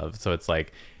love. So it's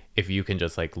like, if you can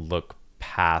just like look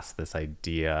past this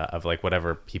idea of like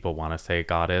whatever people want to say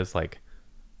God is, like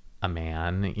a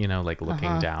man, you know, like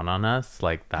looking down on us,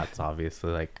 like that's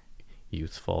obviously like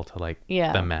useful to like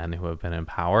the men who have been in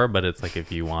power. But it's like,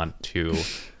 if you want to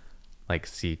like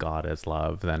see God as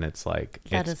love, then it's like,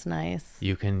 that is nice.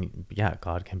 You can,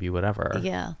 God can be whatever.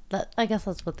 Yeah, that, I guess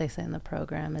that's what they say in the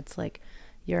program. It's like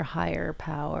your higher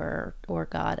power or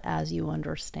God as you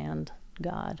understand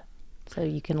God. So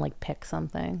you can like pick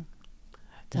something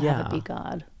to have it be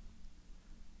God.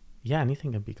 Yeah,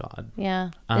 anything can be God.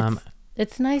 Yeah.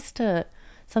 It's nice to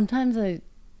sometimes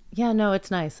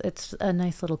it's nice. It's a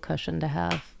nice little cushion to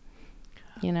have,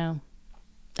 you know,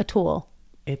 a tool.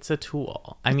 It's a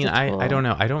tool. I mean, I don't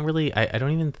know. I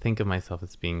don't even think of myself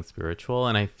as being spiritual.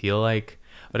 And I feel like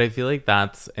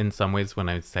that's in some ways when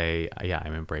I say,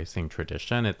 I'm embracing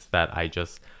tradition, it's that I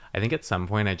think at some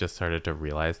point I just started to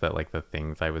realize that like the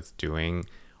things I was doing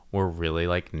were really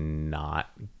like not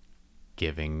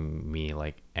giving me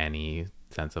like any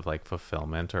sense of like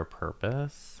fulfillment or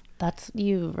purpose. That's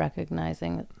you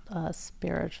recognizing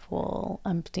spiritual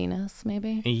emptiness,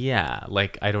 maybe? Yeah,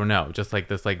 like, I don't know, just like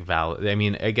this like I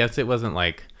mean, I guess it wasn't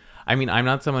like, I mean, I'm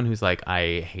not someone who's like,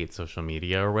 I hate social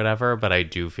media or whatever, but I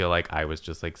do feel like I was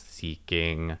just like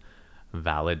seeking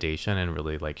validation and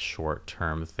really like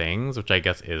short-term things, which I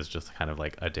guess is just kind of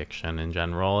like addiction in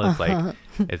general. It's like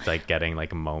it's like getting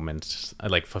like moments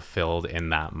like fulfilled in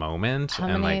that moment.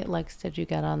 How many likes did you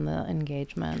get on the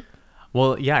engagement?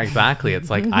 Well, yeah, exactly. It's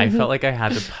like I felt like I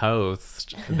had to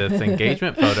post this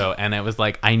engagement photo, and it was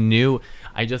like I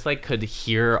just like could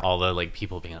hear all the like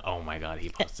people being, oh my God, he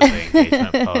posted the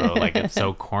engagement photo, like it's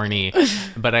so corny.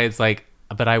 But I was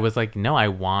like, no, I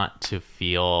want to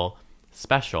feel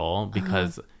special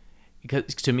because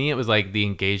to me it was like the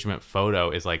engagement photo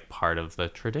is like part of the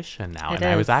tradition now.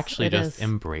 I was actually just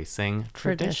embracing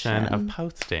tradition of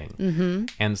posting.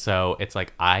 And so it's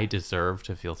like I deserve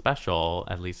to feel special,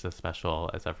 at least as special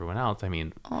as everyone else. I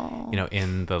mean, you know,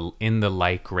 in the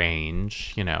like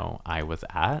range, you know, I was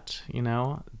at, you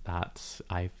know,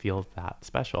 I feel that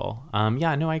special. I've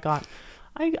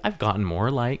gotten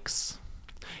more likes.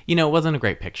 You know, it wasn't a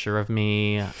great picture of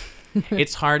me.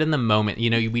 It's hard in the moment, you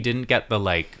know. We didn't get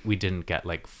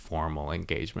formal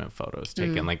engagement photos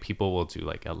taken. Like people will do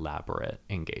like elaborate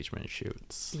engagement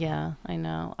shoots. Yeah, I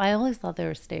know. I always thought they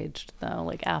were staged though,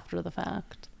 like after the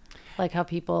fact, like how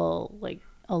people like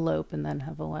elope and then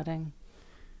have a wedding.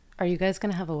 Are you guys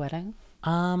gonna have a wedding?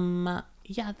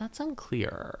 Yeah, that's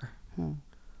unclear.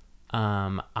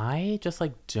 I just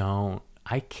like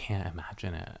I can't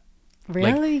imagine it.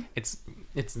 Really? Like,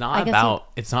 it's not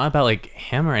about like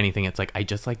him or anything. It's like I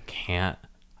just like can't.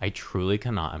 I truly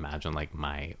cannot imagine like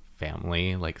my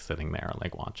family like sitting there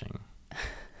like watching.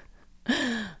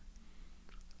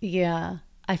 Yeah,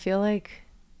 I feel like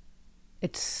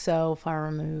it's so far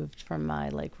removed from my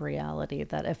like reality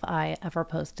that if I ever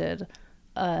posted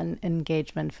an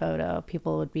engagement photo,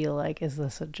 people would be like, "Is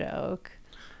this a joke?"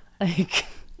 Like,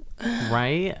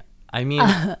 right? I mean,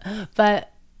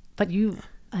 but you.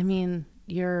 I mean,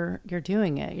 you're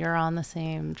doing it. You're on the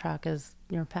same track as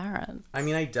your parents. I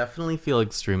mean, I definitely feel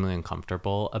extremely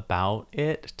uncomfortable about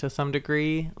it to some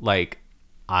degree. Like,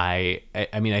 I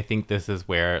mean, I think this is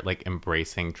where like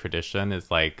embracing tradition is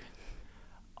like,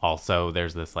 also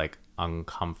there's this like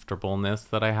uncomfortableness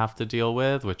that I have to deal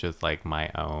with, which is like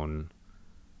my own,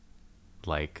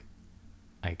 like,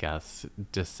 I guess,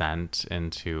 descent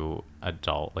into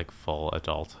full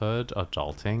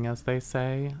adulting, as they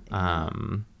say.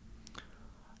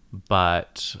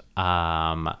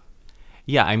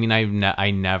 Yeah, I mean,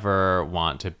 I never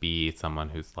want to be someone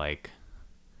who's like,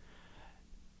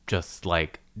 just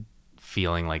like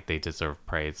feeling like they deserve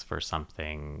praise for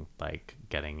something, like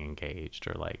getting engaged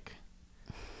or like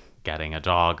getting a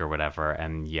dog or whatever,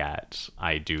 and yet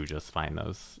I do just find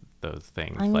those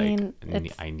things, I mean,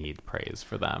 like I need praise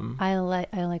for them. I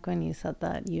like when you said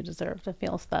that you deserve to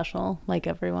feel special like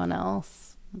everyone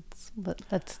else.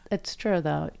 It's true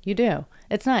though. You do.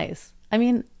 It's nice. I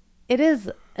mean, it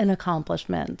is an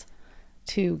accomplishment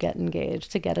to get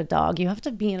engaged, to get a dog. You have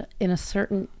to be in a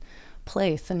certain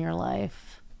place in your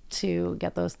life to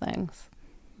get those things.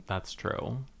 That's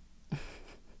true.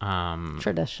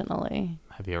 Traditionally.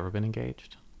 Have you ever been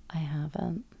engaged? I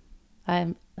haven't.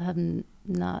 I'm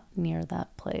not near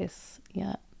that place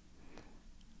yet.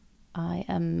 I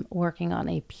am working on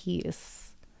a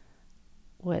piece,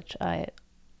 which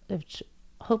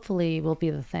hopefully will be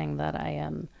the thing that I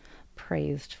am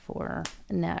praised for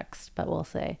next. But we'll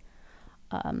see.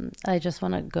 I just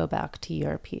want to go back to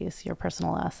your piece, your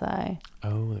personal essay.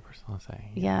 Oh, the personal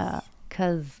essay. Yes. Yeah,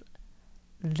 because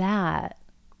that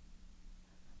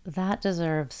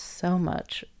deserves so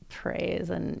much praise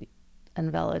and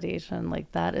validation. Like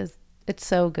it's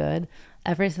so good.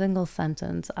 Every single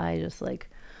sentence, I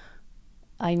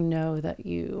know that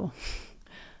you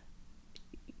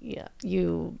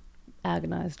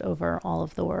agonized over all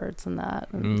of the words in that.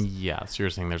 Yes, you're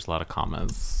saying there's a lot of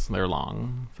commas. They're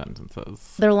long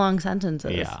sentences. They're long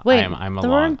sentences. Yeah, wait,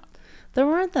 there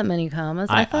weren't that many commas.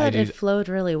 I thought it flowed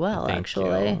really well,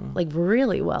 actually. Like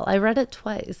really well. I read it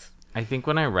twice. I think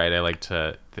when I write, I like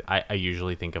to. I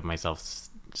usually think of myself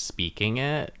speaking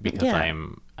it because I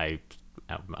am a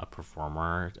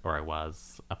performer, or I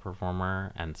was a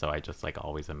performer, and so I just like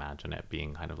always imagine it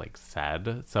being kind of like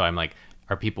said. So I'm like,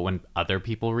 are people, when other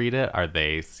people read it, are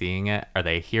they seeing it? Are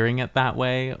they hearing it that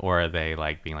way, or are they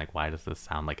like being like, why does this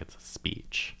sound like it's a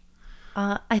speech?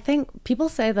 I think people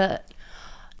say that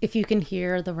if you can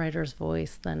hear the writer's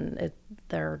voice, then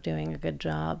they're doing a good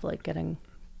job, like getting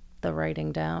the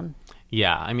writing down.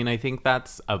 Yeah, I mean, I think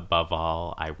that's above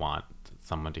all. I want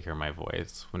someone to hear my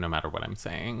voice, no matter what I'm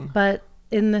saying. But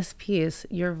in this piece,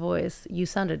 your voice, you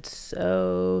sounded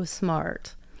so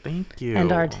smart. Thank you.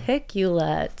 And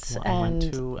articulate. Well, I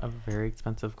went to a very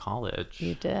expensive college.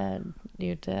 You did.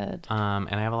 And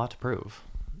I have a lot to prove.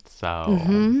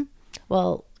 So.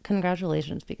 Well,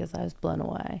 congratulations, because I was blown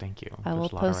away. Thank you. There's a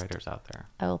lot of writers out there.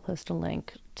 I will post a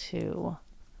link to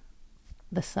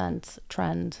the Sense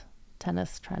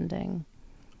tennis trending.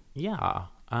 Yeah.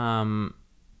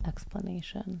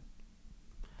 Explanation.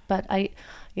 But I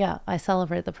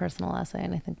celebrate the personal essay,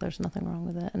 and I think there's nothing wrong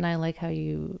with it. And I like how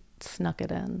you snuck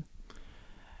it in.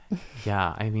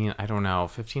 Yeah, I mean, I don't know,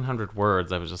 1,500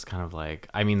 words. I was just kind of like,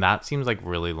 I mean, that seems like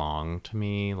really long to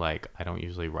me. Like, I don't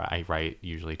usually write. I write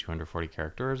usually 240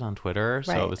 characters on Twitter.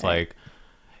 So it was like,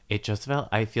 it just felt,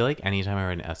 I feel like anytime I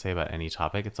write an essay about any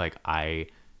topic, it's like I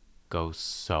go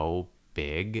so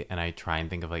big and I try and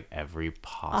think of like every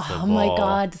possible. Oh my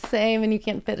God, same. And you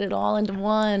can't fit it all into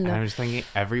one. And I'm just thinking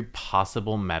every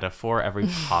possible metaphor, every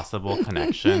possible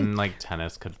connection like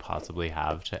tennis could possibly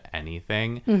have to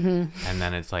anything. And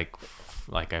then it's like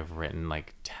I've written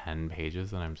like 10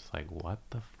 pages and I'm just like, what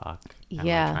the fuck am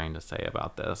I trying to say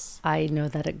about this? I know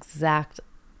that exact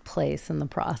place in the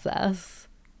process.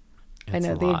 I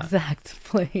know the exact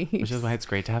place. Which is why it's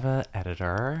great to have an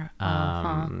editor.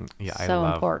 Yeah, so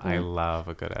important. I love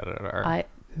a good editor.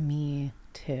 Me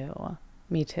too.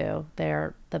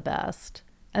 They're the best.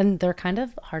 And they're kind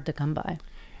of hard to come by.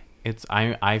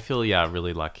 I feel,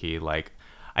 really lucky. Like,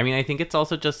 I mean, I think it's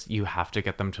also just, you have to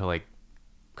get them to like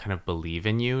kind of believe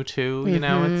in you too. You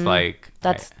know, it's like.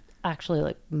 That's actually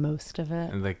like most of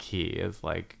it. And the key is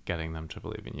like getting them to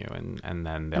believe in you, and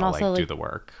then they'll like do the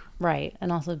work. Right.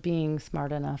 And also being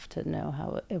smart enough to know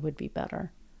how it would be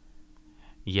better.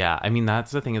 Yeah. I mean,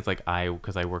 that's the thing, is like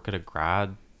because I work at a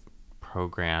grad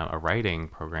program, a writing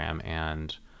program,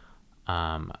 and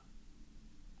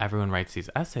everyone writes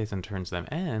these essays and turns them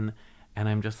in. And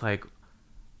I'm just like,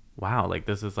 wow, like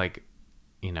this is like,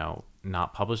 you know,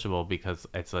 not publishable because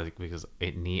it's like,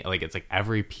 it's like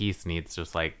every piece needs,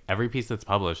 just like every piece that's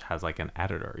published has like an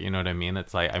editor, you know what I mean?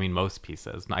 It's like, I mean, most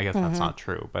pieces, I guess that's not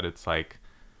true, but it's like,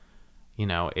 you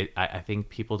know, I think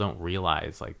people don't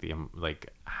realize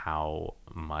like how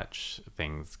much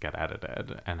things get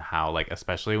edited, and how like,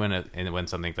 especially when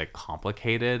something's like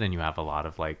complicated and you have a lot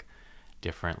of like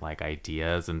different like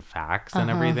ideas and facts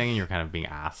and everything, and you're kind of being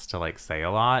asked to like say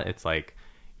a lot. It's like,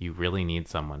 you really need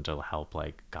someone to help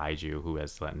like guide you, who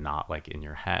is not like in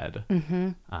your head.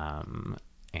 And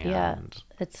yeah,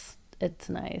 it's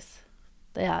nice.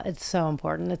 Yeah, it's so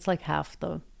important. It's like half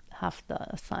the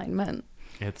assignment.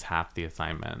 It's half the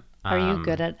assignment. Are you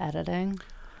good at editing?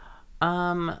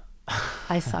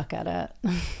 I suck at it.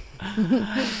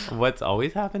 What's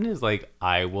always happened is like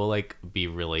I will like be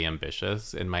really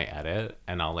ambitious in my edit,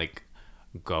 and I'll like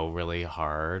go really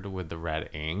hard with the red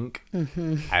ink,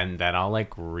 and then I'll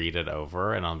like read it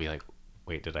over and I'll be like,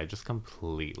 wait, did I just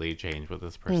completely change what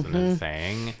this person is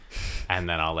saying? And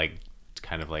then I'll like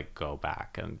kind of like go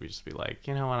back and just be like,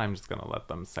 you know what, I'm just gonna let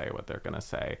them say what they're gonna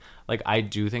say. Like, I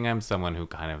do think I'm someone who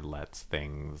kind of lets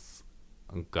things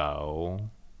go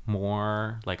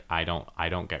more. Like I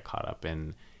don't get caught up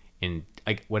in in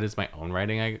like what is my own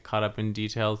writing, I get caught up in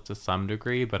details to some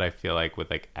degree, but I feel like with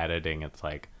like editing, it's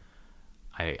like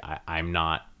I'm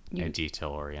not a detail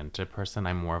oriented person.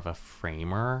 I'm more of a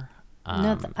framer.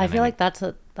 No, I feel like that's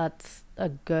a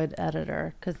good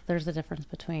editor, because there's a difference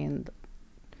between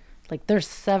like there's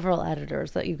several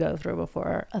editors that you go through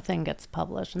before a thing gets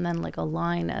published, and then like a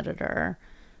line editor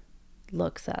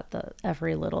looks at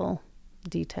every little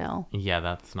detail. Yeah,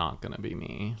 that's not gonna be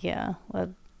me. Yeah.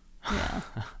 Yeah.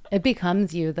 It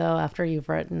becomes you though after you've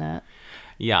written it.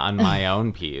 Yeah, on my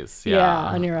own piece. Yeah,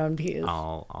 on your own piece.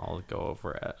 I'll go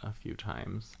over it a few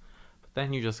times, but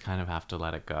then you just kind of have to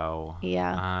let it go.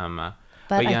 Yeah.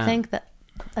 But yeah.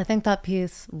 I think that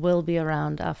piece will be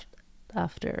around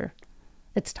after.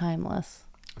 It's timeless.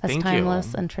 Thank timeless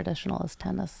you. and traditional as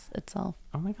tennis itself.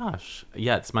 Oh my gosh.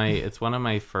 Yeah, it's one of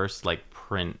my first like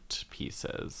print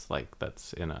pieces, like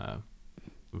that's in a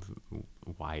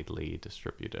widely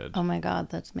distributed. Oh my God,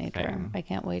 that's major. Thing, I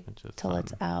can't wait till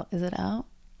it's out. Is it out?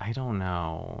 I don't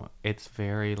know. It's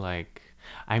very like,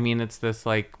 I mean, it's this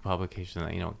like publication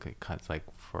that, it cuts like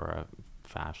for a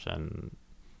fashion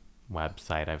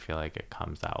website. I feel like it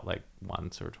comes out like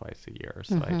once or twice a year,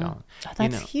 so I don't. Oh,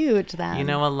 that's huge then.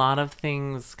 A lot of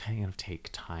things kind of take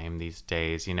time these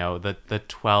days.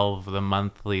 The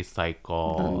monthly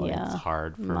cycle. It's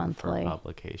hard for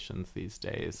publications these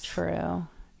days. True.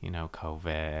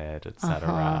 COVID,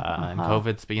 etc. And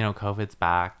COVID's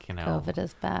back. COVID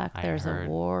is back. There's a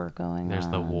war going on. There's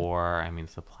the war. I mean,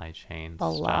 supply chain stuff. A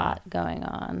lot going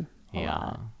on.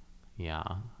 Yeah.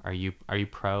 Are you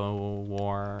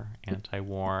pro-war,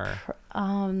 anti-war?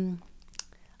 I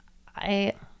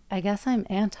guess I'm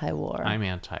anti-war. I'm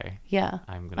anti. Yeah.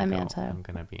 I'm anti. I'm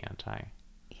gonna be anti.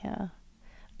 Yeah.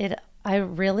 I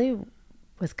really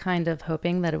was kind of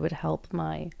hoping that it would help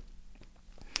my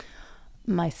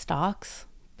stocks,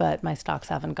 but my stocks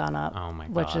haven't gone up. Oh my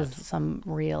God. Which is some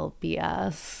real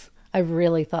BS. I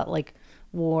really thought like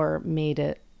war made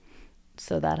it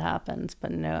so that happens,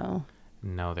 but no.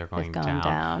 No, they're going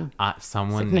down.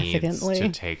 Someone needs to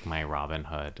take my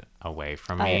Robinhood away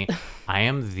from me. I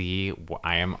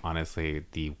am honestly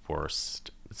the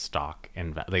worst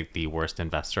the worst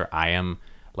investor. I am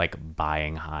like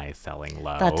buying high, selling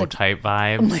low type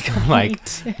vibes. Oh my God, like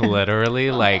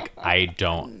literally, like I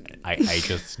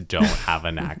just don't have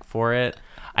a knack for it.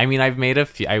 I mean, I've made a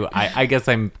few. I guess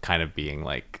I'm kind of being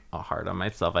like hard on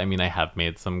myself. I mean, I have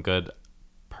made some good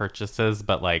purchases,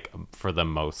 but like for the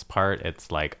most part,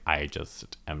 it's like I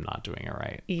just am not doing it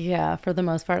right. Yeah, for the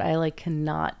most part, I like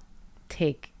cannot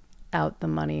take out the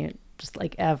money just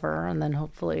like ever, and then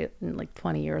hopefully in like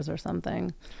 20 years or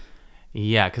something.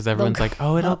 Yeah, because everyone's like,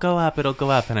 "Oh, it'll go up," and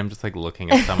I'm just like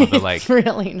looking at some of the like it's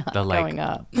really not the like going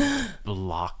up.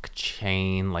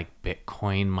 Blockchain like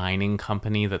Bitcoin mining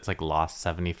company that's like lost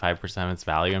 75% of its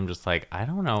value. I'm just like, I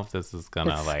don't know if this is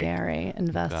gonna it's like scary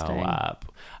investing go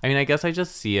up. I mean, I guess I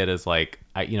just see it as like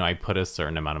I put a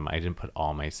certain amount of money. I didn't put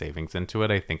all my savings into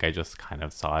it. I think I just kind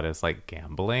of saw it as like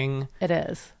gambling. It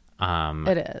is.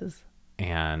 It is.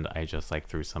 And I just like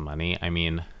threw some money. I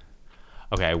mean,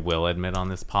 okay, I will admit on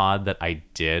this pod that I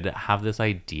did have this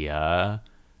idea,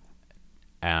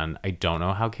 and I don't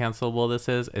know how cancelable this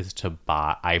is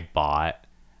I bought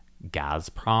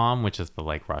Gazprom, which is the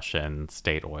like Russian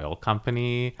state oil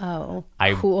company. Oh,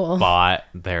 cool. I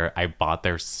bought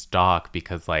their stock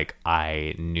because like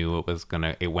I knew it was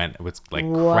crashed.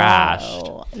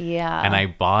 Yeah. And I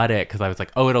bought it because I was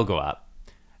like, oh, it'll go up.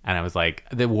 And I was like,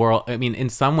 the world, I mean, in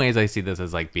some ways I see this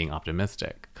as like being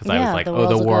optimistic, because I was like, the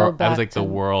war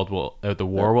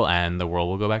will end, the world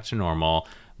will go back to normal.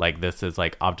 Like, this is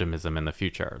like optimism in the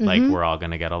future. Mm-hmm. Like, we're all going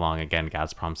to get along again.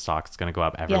 Gazprom stock's going to go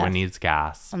up. Everyone needs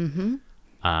gas. Mm-hmm.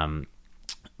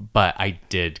 But I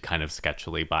did kind of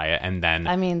sketchily buy it. And then,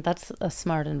 I mean, that's a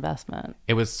smart investment.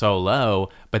 It was so low,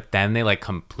 but then they like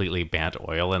completely banned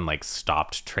oil and like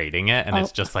stopped trading it. And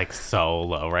it's just like so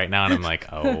low right now. And I'm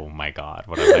like, oh my God,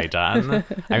 what have I done?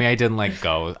 I mean, I didn't like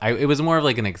go. It was more of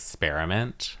like an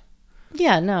experiment.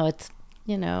 Yeah, no, it's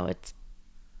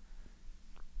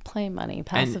play money,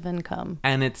 passive income.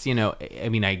 And it's, I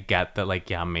mean, I get that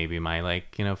like, yeah, maybe my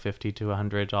like, $50 to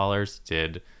 $100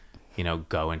 did,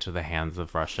 go into the hands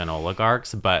of Russian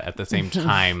oligarchs. But at the same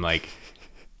time, like,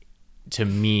 to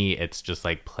me, it's just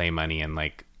like play money, and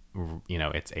like,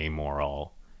 it's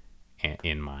amoral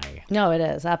in my No, it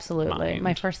is. Absolutely. mind.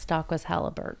 My first stock was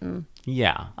Halliburton.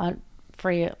 Yeah.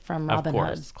 Free from Robinhood. Of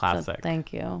course. Classic. So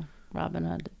thank you,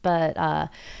 Robinhood. But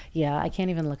yeah, I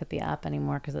can't even look at the app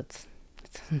anymore because it's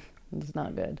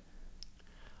not good.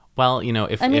 Well,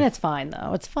 it's fine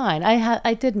though. It's fine.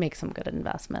 I did make some good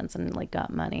investments and like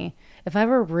got money. If I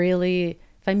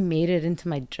made it into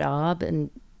my job and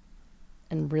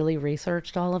and really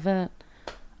researched all of it,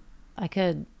 I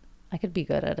could be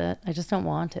good at it. I just don't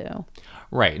want to.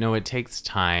 Right. No, it takes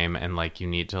time, and like you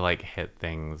need to like hit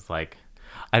things like,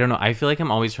 I don't know. I feel like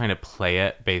I'm always trying to play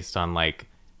it based on like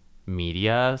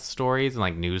media stories and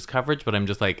like news coverage, but I'm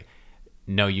just like,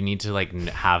 no, you need to like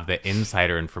have the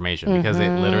insider information, because it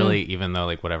literally, even though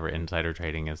like whatever insider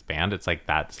trading is banned, it's like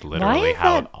that's literally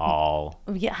how it all.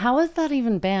 Yeah, how is that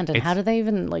even banned, and how do they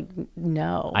even like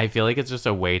know? I feel like it's just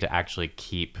a way to actually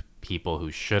keep people who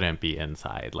shouldn't be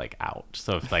inside like out.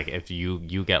 So if like if you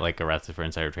get like arrested for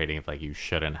insider trading, if like you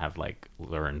shouldn't have like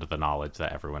learned the knowledge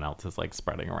that everyone else is like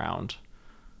spreading around.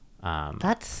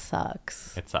 That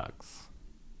sucks. It sucks.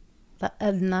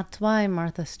 And that's why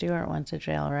Martha Stewart went to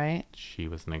jail, right? She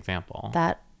was an example.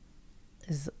 That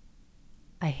is,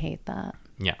 I hate that.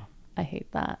 Yeah. I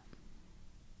hate that.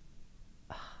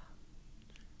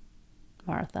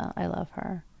 Martha, I love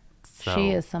her. So,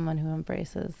 she is someone who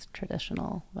embraces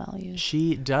traditional values.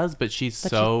 She does, but she's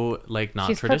like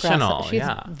not traditional. She's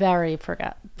very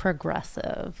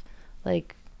progressive.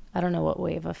 Like, I don't know what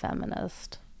wave of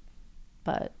feminist,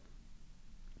 but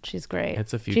she's great.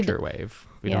 It's a future wave.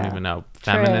 We don't even know.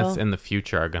 Feminists in the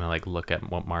future are going to like look at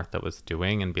what Martha was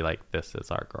doing and be like, this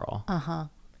is our girl.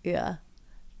 Yeah.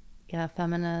 Yeah.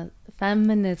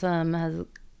 Feminism has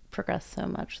progressed so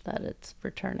much that it's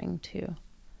returning to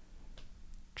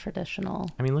traditional.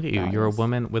 I mean, look at you. You're a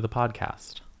woman with a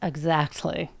podcast.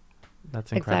 Exactly.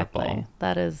 That's incredible. Exactly.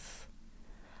 That is.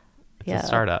 It's a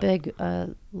startup. Big,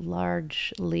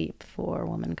 large leap for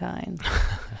womankind.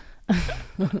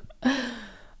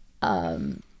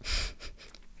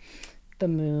 The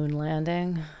moon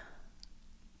landing.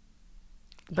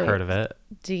 Heard of it?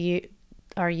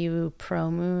 Are you pro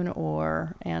moon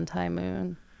or anti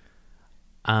moon?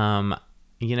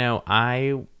 You know,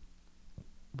 I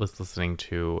was listening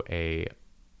to a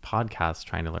podcast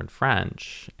trying to learn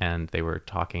French, and they were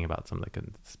talking about some of the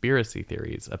conspiracy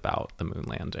theories about the moon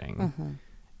landing.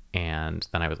 And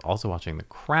then I was also watching The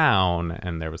Crown,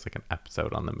 and there was like an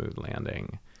episode on the moon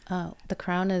landing. Oh, The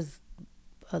Crown is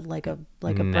like a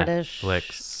British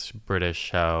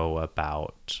show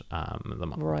about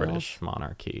the British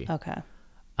monarchy. Okay.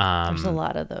 There's a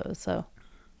lot of those. So,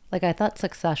 like, I thought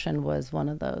Succession was one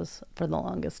of those for the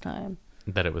longest time.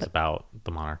 That it was about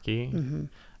the monarchy. Mm-hmm.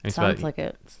 I mean, Sounds like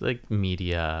it. It's like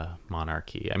media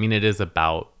monarchy. I mean, it is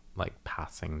about like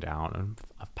passing down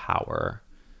of power.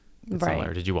 It's right.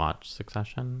 Similar. Did you watch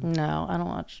Succession? No, I don't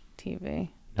watch TV.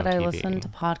 But I listen to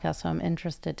podcasts, so I'm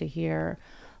interested to hear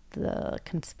the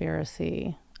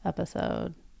conspiracy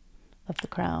episode of The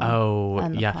Crown.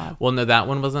 Oh, yeah. Well, no, that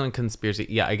one wasn't a conspiracy.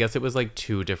 Yeah, I guess it was like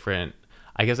two different.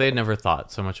 I guess I had never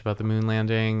thought so much about the moon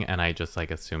landing, and I just like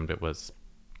assumed it was.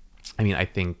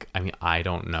 I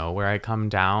don't know where I come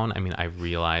down. I mean, I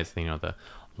realized, you know, the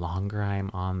longer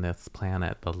I'm on this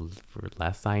planet, the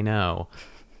less I know.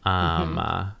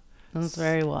 That's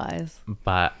very wise.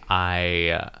 But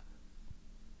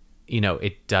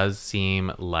it does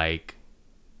seem like,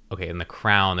 okay, in The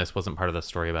Crown, this wasn't part of the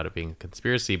story about it being a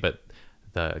conspiracy, but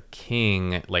the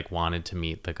king like wanted to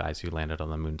meet the guys who landed on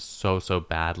the moon so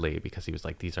badly, because he was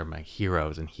like, these are my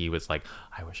heroes. And he was like,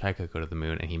 I wish I could go to the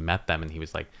moon. And he met them, and he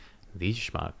was like, these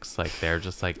schmucks, like, they're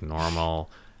just like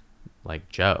normal like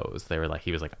Joes. They were like,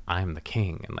 he was like, I'm the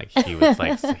king. And like he was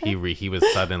like he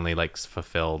was suddenly like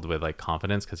fulfilled with like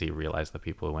confidence, because he realized the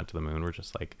people who went to the moon were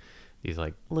just like these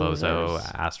like losers. bozo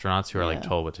astronauts who are like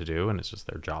told what to do, and it's just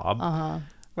their job.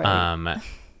 Right.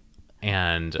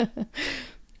 And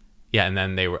yeah, and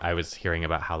then I was hearing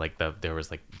about how like there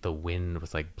was like the wind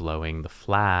was like blowing the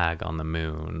flag on the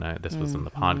moon. This was in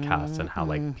the podcast, and how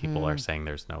like people are saying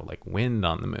there's no like wind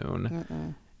on the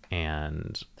moon.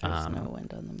 And there's no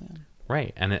wind on the moon.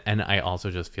 Right. And I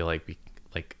also just feel like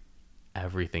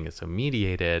everything is so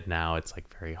mediated now. It's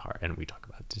like very hard, and we talk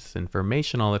about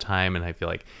disinformation all the time, and I feel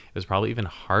like it was probably even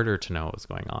harder to know what was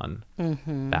going on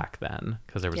back then,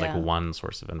 because there was like one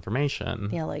source of information.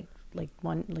 Yeah, like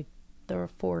there were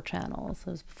 4 channels. It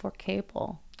was before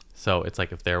cable. So it's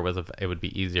like if there was it would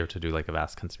be easier to do like a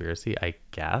vast conspiracy, I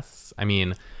guess. I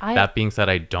mean, that being said,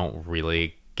 I don't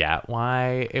really get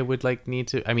why it would like need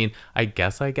to. I mean, I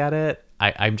guess I get it.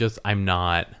 I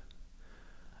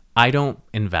don't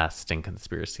invest in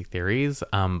conspiracy theories,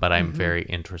 but I'm very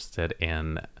interested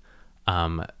in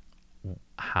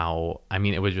how, I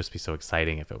mean, it would just be so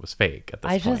exciting if it was fake at this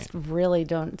point. I just really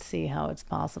don't see how it's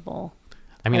possible.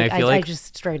 I mean, I feel like I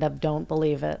just straight up don't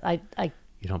believe it.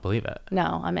 You don't believe it?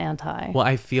 No, I'm anti. Well,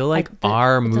 I feel like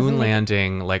our moon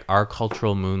landing, like our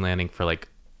cultural moon landing for like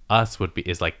us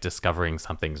is like discovering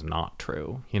something's not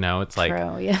true. You know, it's like,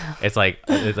 true, yeah. It's like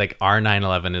our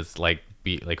 9/11 is like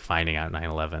finding out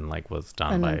 9/11 like was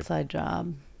done an by inside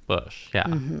job. Bush. Yeah.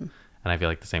 And I feel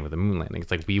like the same with the moon landing. It's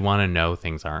like we want to know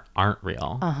things aren't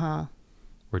real.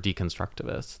 We're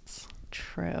deconstructivists.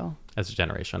 True. As a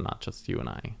generation, not just you and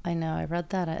I. I know. I read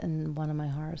that in one of my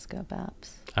horoscope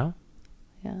apps. Oh?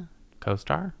 Yeah.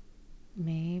 CoStar?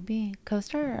 Maybe.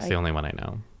 CoStar? It's the only one I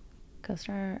know.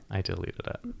 CoStar? I deleted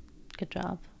it. Good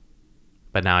job.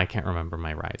 But now I can't remember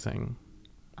my rising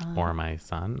or my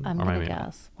sun. I'm going to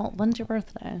guess. Well, when's your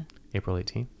birthday? April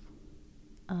 18th.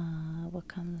 What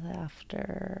comes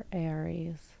after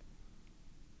Aries?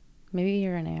 Maybe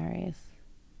you're in Aries.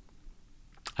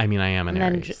 I mean, I am an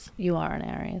Aries. Then you are an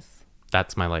Aries.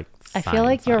 That's my like I feel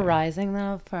like you're rising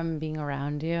though from being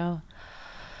around you.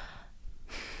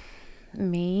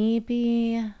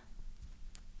 Maybe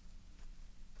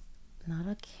not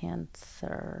a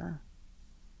Cancer.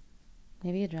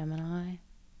 Maybe a Gemini.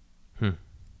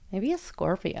 Maybe a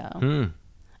Scorpio.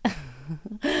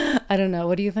 I don't know.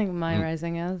 What do you think my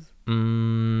rising is?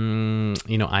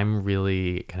 You know, I'm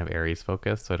really kind of Aries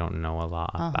focused, so I don't know a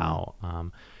lot about.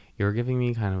 You're giving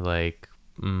me kind of like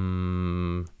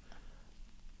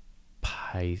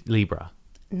Libra.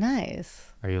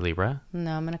 Nice. Are you Libra?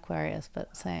 No, I'm an Aquarius,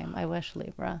 but same. I wish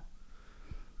Libra.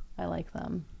 I like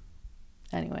them.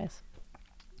 Anyways,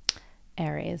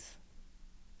 Aries.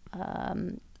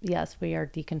 Yes, we are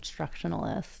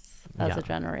deconstructionalists as a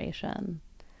generation.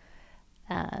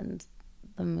 And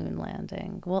the moon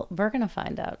landing. Well, we're going to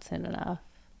find out soon enough.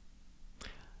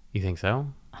 You think so?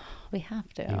 We have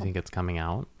to. You think it's coming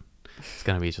out? It's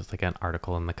going to be just like an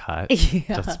article in the Cut.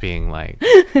 Just being like,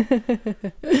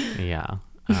 yeah.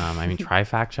 I mean, try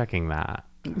fact checking that.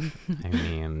 I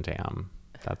mean, damn.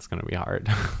 That's going to be hard.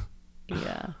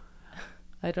 Yeah.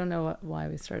 I don't know why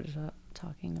we started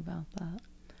talking about that.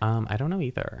 I don't know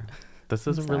either. This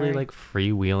is a really like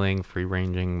freewheeling,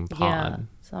 free-ranging pod. Yeah.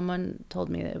 Someone told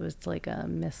me that it was like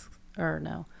an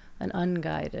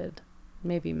unguided,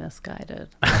 maybe misguided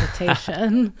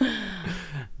meditation.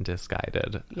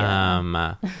 Disguided.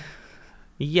 Yeah.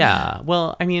 Yeah.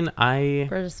 Well, I mean,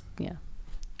 we're just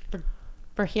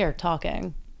we're here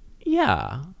talking.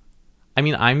 Yeah. I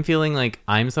mean, I'm feeling like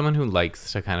I'm someone who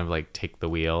likes to kind of like take the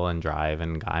wheel and drive,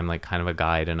 and I'm like kind of a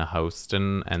guide and a host,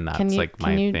 and that's like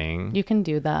my thing. You can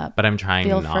do that, but I'm trying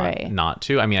not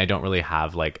to. I mean, I don't really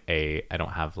have like I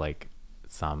don't have like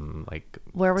some like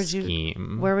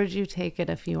scheme. Where would you take it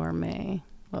if you were me?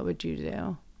 What would you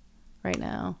do right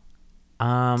now?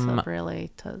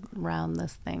 To round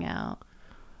this thing out.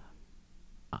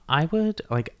 I would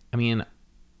like. I mean,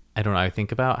 I don't know. I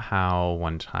think about how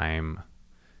one time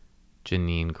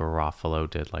Janine Garofalo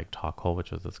did like Talk Hole,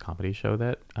 which was this comedy show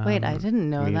that wait, I didn't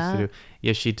know that.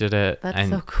 Yeah, she did it. That's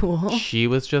so cool. She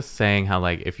was just saying how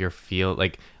like if you're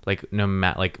like no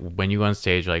matter like when you go on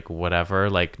stage, like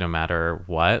whatever, like no matter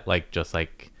what, like just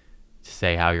like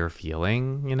say how you're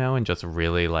feeling, you know, and just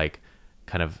really like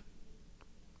kind of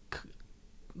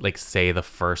like say the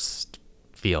first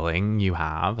feeling you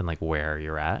have and like where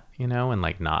you're at, you know, and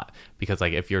like not because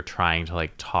like if you're trying to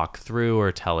like talk through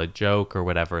or tell a joke or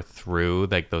whatever through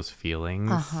like those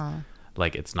feelings,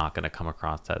 like it's not going to come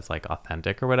across as like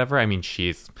authentic or whatever. I mean,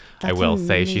 I will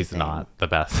say she's not the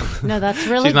best. No, that's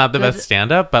really she's not the best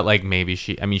stand-up, but like maybe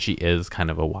she is kind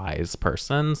of a wise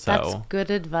person. So that's good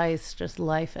advice, just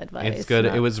life advice. It's good.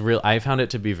 It was real. I found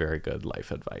it to be very good life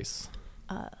advice.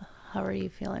 How are you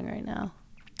feeling right now?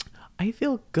 I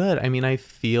feel good. I mean, I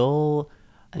feel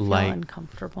like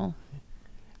uncomfortable.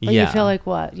 But yeah. You feel like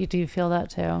what? Do you feel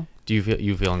that too? Do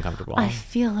you feel uncomfortable? I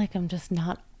feel like I'm just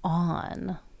not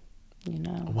on, you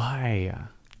know. Why?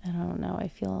 I don't know. I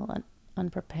feel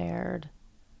unprepared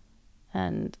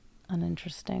and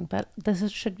uninteresting, but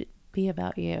should be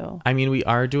about you. I mean, we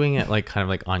are doing it like kind of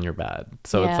like on your bed.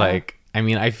 So it's like, I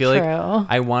mean, I feel like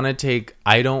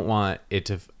I don't want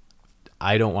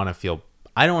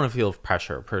to feel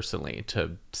pressure personally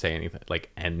to say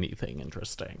anything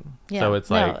interesting. Yeah. So it's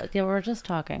we're just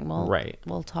talking.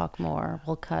 We'll talk more.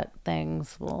 We'll cut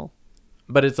things.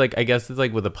 But it's like, I guess it's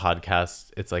like with a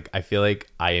podcast, it's like, I feel like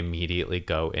I immediately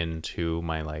go into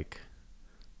my like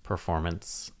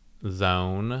performance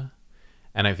zone.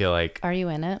 And I feel like, are you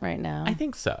in it right now? I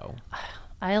think so.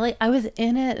 I was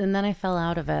in it and then I fell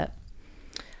out of it.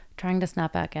 Trying to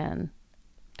snap back in.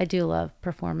 I do love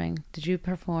performing. Did you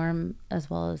perform as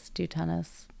well as do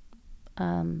tennis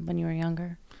when you were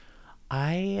younger?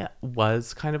 I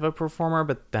was kind of a performer,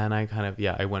 but then I kind of,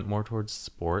 I went more towards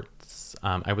sports.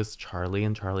 I was Charlie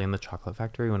and the Chocolate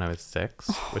Factory when I was 6,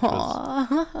 which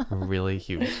was really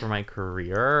huge for my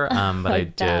career. But I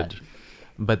did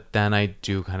But then I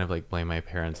do kind of like blame my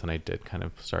parents, and I did kind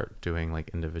of start doing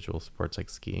like individual sports like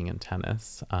skiing and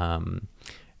tennis.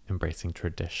 Embracing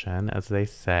tradition, as they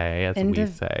say, as we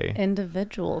say.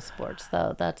 Individual sports,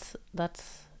 though, that's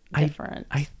different.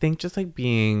 I think just like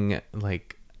being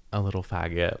like a little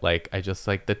faggot, like I just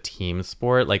like the team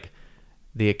sport, like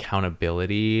the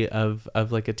accountability of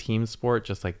like a team sport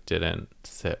just like didn't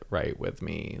sit right with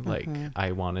me. Like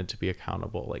I wanted to be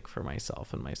accountable like for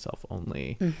myself and myself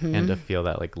only, and to feel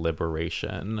that like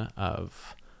liberation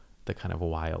of the kind of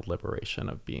wild liberation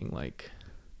of being like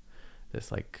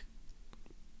this like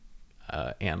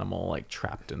animal like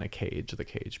trapped in a cage, the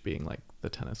cage being like the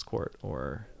tennis court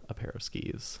or a pair of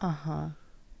skis.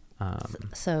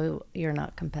 So you're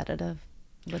not competitive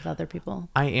with other people?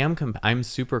 I am I'm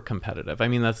super competitive. I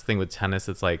mean, that's the thing with tennis.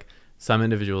 It's like some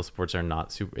individual sports are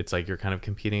not super, it's like you're kind of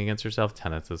competing against yourself.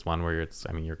 Tennis is one where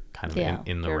you're kind of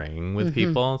in the ring with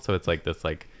people, so it's like this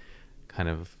like kind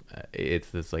of it's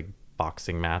this like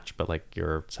boxing match, but like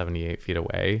you're 78 feet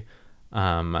away.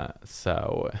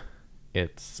 So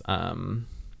it's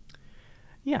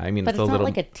yeah, I mean, but it's a not little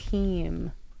like a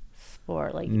team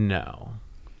sport, like no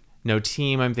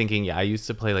team. I'm thinking, yeah, I used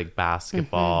to play like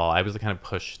basketball. I was kind of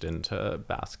pushed into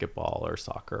basketball or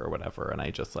soccer or whatever, and I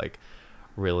just like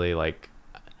really like,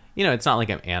 you know, it's not like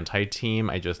I'm anti-team.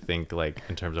 I just think like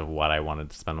in terms of what I wanted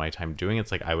to spend my time doing,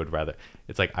 it's like I would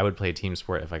play a team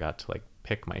sport if I got to like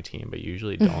pick my team, but you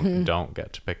usually don't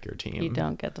get to pick your team. You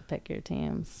don't get to pick your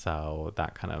team, so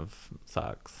that kind of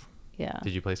sucks. Yeah.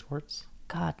 Did you play sports?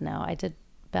 God, no. I did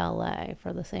ballet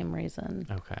for the same reason.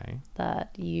 Okay. That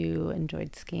you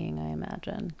enjoyed skiing, I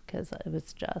imagine, because it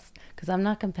was just because I'm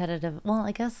not competitive. Well,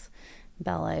 I guess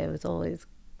ballet was always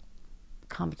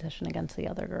competition against the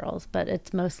other girls, but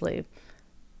it's mostly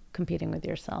competing with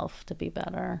yourself to be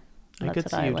better. I could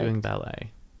see you doing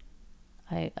ballet.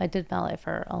 I did ballet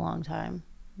for a long time,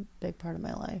 big part of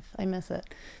my life. I miss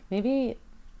it. Maybe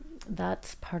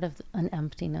that's part of an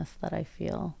emptiness that I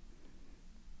feel.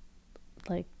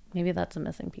 Like maybe that's a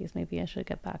missing piece. Maybe I should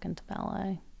get back into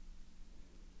ballet.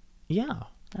 Yeah.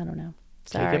 I don't know.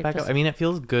 Sorry. Take it back up. I mean, it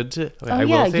feels good to. Oh, I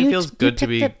will say it feels good to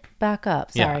be. It back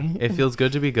up. Sorry. Yeah, it feels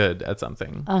good to be good at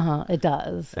something. It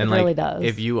does. And it really does.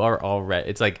 If you are already,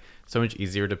 it's like so much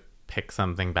easier to pick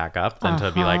something back up than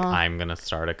to be like, I'm gonna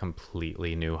start a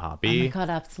completely new hobby. Oh my God,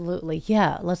 absolutely.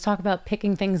 Yeah. Let's talk about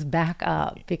picking things back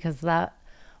up, because that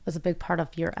was a big part of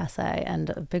your essay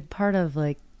and a big part of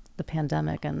like the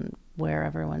pandemic and where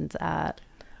everyone's at.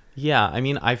 Yeah, I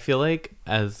mean, I feel like,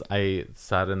 as I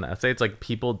said in the essay, it's like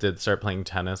people did start playing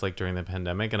tennis like during the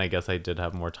pandemic, and I guess I did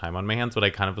have more time on my hands, but I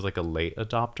kind of was like a late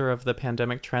adopter of the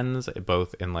pandemic trends,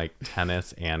 both in like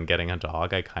tennis and getting a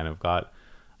dog. I kind of got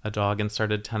a dog and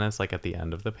started tennis like at the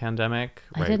end of the pandemic.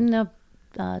 Right? I didn't know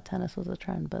tennis was a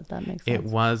trend, but that makes sense. It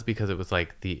was, because it was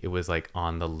like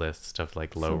on the list of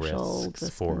like low risk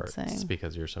sports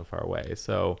because you're so far away.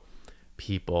 So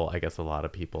I guess a lot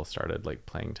of people started like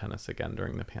playing tennis again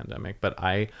during the pandemic, but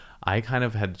I kind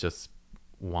of had just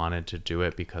wanted to do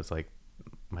it because like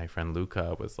my friend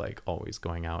Luca was like always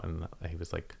going out and he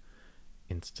was like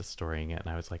Insta storying it, and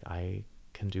I was like, I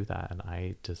can do that and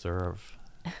I deserve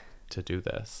to do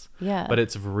this. Yeah. But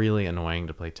it's really annoying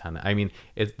to play tennis. I mean,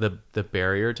 it's the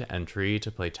barrier to entry to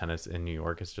play tennis in New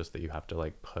York is just that you have to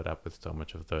like put up with so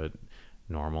much of the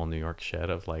normal New York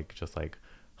shit of like just like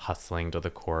hustling to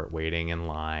the court, waiting in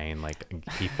line, like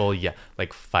people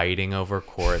like fighting over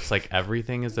courts. Like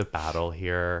everything is a battle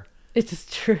here. It's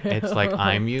true. It's like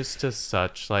I'm used to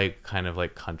such like kind of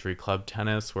like country club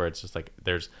tennis where it's just like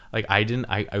there's like I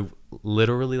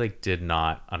literally like did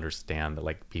not understand that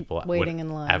like people waiting in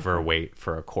line ever wait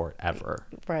for a court ever.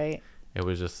 Right. It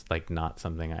was just like not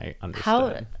something I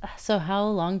understood. How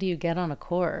long do you get on a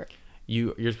court?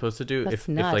 You're supposed to do if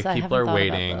like people are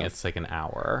waiting, it's like an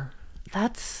hour.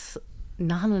 That's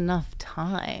not enough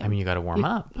time. I mean, you got to warm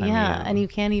up. And you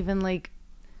can't even like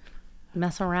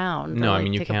mess around. No, I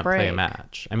mean, you can't play a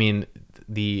match. I mean,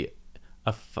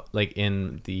 like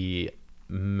in the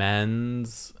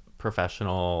men's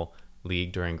professional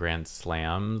league during Grand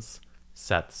Slams,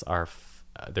 sets are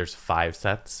there's 5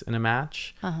 sets in a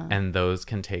match, and those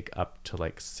can take up to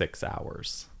like 6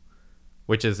 hours,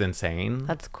 which is insane.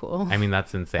 That's cool. I mean,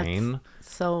 that's insane.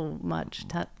 That's so much,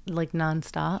 like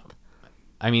nonstop.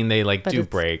 I mean, they like do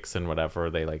breaks and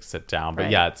whatever. They like sit down, but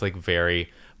yeah, it's like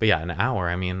but yeah, an hour.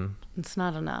 I mean, it's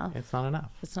not enough. It's not enough.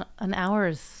 It's not. An hour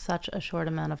is such a short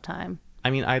amount of time.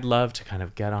 I mean, I'd love to kind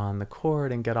of get on the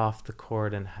court and get off the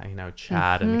court and, you know,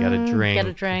 chat and get a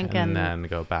drink and then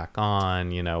go back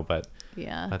on, you know, but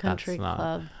country that's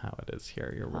club not how it is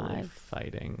here. You're really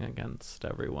fighting against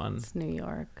everyone. It's New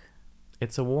York.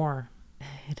 It's a war.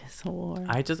 It is a war.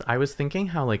 I was thinking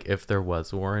how, like, if there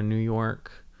was war in New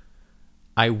York,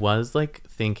 I was, like,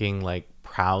 thinking, like,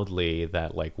 proudly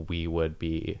that, like, we would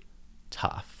be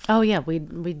tough. Oh, yeah.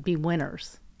 We'd be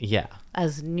winners. Yeah.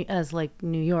 As like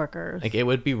New Yorkers. Like, it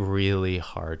would be really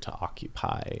hard to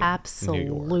occupy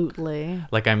Absolutely. New York.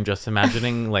 Like, I'm just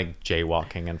imagining, like,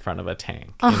 jaywalking in front of a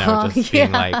tank, you know, just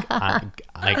being like,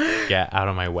 get out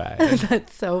of my way.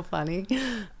 That's so funny.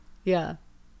 Yeah.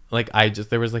 Like,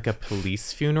 there was, like, a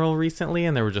police funeral recently,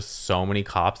 and there were just so many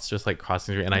cops just, like,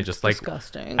 crossing the street, and I just, like,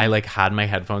 disgusting. I, like, had my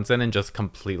headphones in and just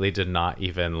completely did not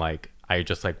even, like, I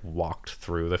just, like, walked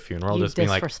through the funeral, You just being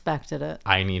like, disrespected it.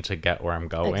 I need to get where I'm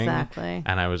going. Exactly.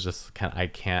 And I was just, I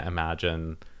can't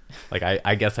imagine, like,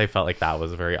 I guess I felt like that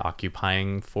was a very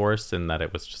occupying force, and that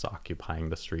it was just occupying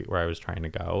the street where I was trying to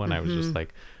go. And I was just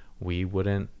like, we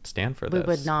wouldn't stand for this. We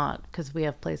would not, because we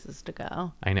have places to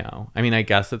go. I know. I mean, I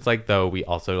guess it's like, though, we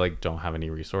also, like, don't have any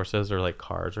resources or, like,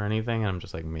 cars or anything. And I'm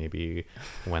just like, maybe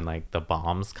when, like, the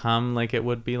bombs come, like, it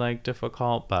would be, like,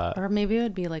 difficult. But or maybe it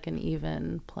would be like an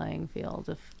even playing field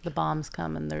if the bombs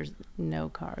come and there's no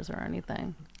cars or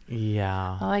anything.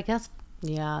 Yeah. Oh, I guess,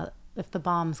 yeah. If the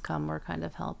bombs come, we're kind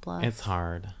of helpless. It's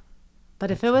hard. But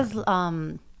if it was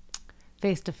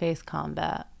face-to-face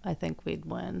combat, I think we'd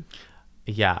win.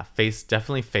 Yeah,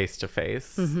 definitely face to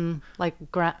face. Like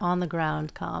on the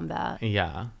ground combat.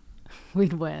 Yeah.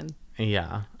 We'd win.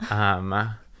 Yeah.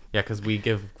 Yeah, because we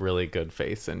give really good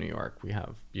face in New York. We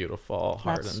have beautiful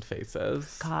hardened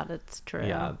faces. God, it's true.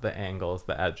 Yeah, the angles,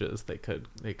 the edges, they could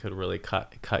really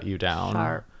cut you down.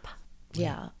 Sharp.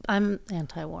 Yeah. I'm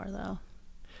anti-war though.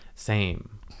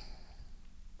 Same.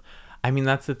 I mean,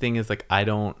 that's the thing is, like,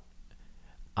 it's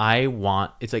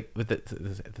like, but at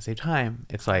the same time,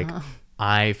 it's like,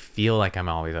 I feel like I'm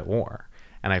always at war.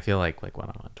 And I feel like when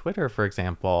I'm on Twitter, for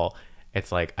example,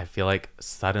 it's like, I feel like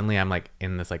suddenly I'm, like,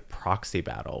 in this, like, proxy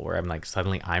battle where I'm, like,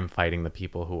 suddenly I'm fighting the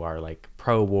people who are, like,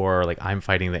 pro-war, like, I'm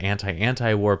fighting the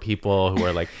anti-war people who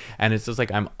are, like, and it's just,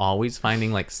 like, I'm always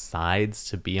finding, like,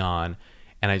 sides to be on.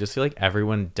 And I just feel like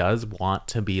everyone does want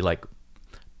to be, like,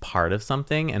 part of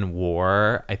something. And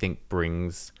war, I think,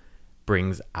 brings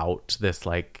out this,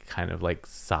 like, kind of, like,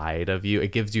 side of you.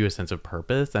 It gives you a sense of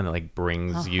purpose, and it, like,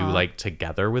 brings you, like,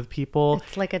 together with people.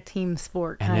 It's like a team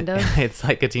sport, and kind of. It's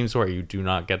like a team sport. You do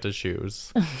not get to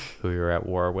choose who you're at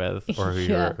war with or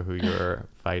who you're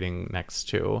fighting next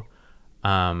to.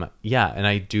 Yeah, and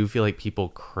I do feel like people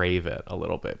crave it a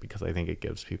little bit because I think it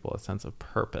gives people a sense of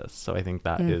purpose. So I think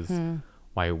that is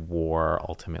why war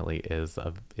ultimately is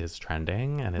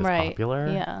trending and is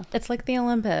popular. Yeah. It's like the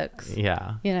Olympics.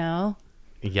 Yeah. You know?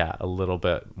 Yeah, a little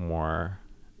bit more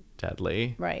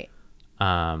deadly. Right.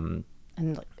 And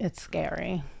it's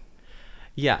scary.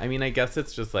 Yeah, I mean, I guess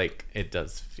it's just like, it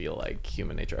does feel like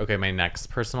human nature. Okay, my next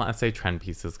personal essay trend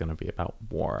piece is going to be about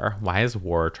war. Why is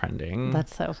war trending?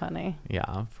 That's so funny.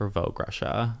 Yeah, for Vogue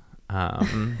Russia. I'll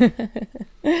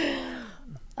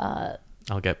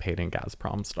get paid in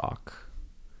Gazprom stock.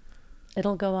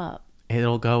 It'll go up.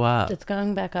 It'll go up. It's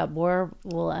going back up. War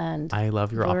will end. I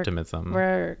love your optimism.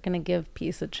 We're going to give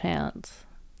peace a chance.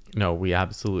 No, we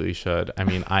absolutely should. I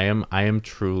mean, I am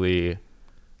truly,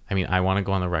 I mean, I want to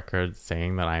go on the record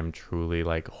saying that I'm truly,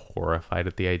 like, horrified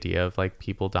at the idea of, like,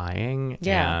 people dying.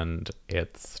 Yeah. And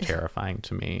it's terrifying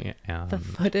to me. And the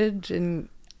footage in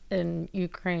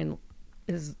Ukraine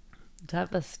is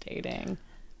devastating.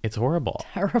 It's horrible.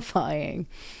 Terrifying.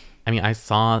 I mean, I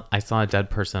saw a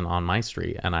dead person on my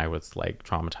street, and I was, like,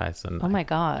 traumatized. And oh my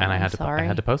God! And I had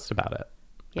to post about it.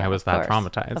 Yeah, I was that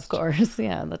traumatized. Of course,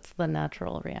 yeah, that's the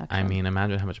natural reaction. I mean,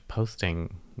 imagine how much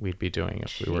posting we'd be doing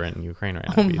if we were in Ukraine right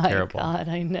now. It'd be terrible. Oh my God,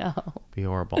 I know. It'd be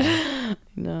horrible.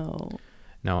 No,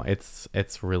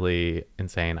 it's really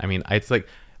insane. I mean, it's like,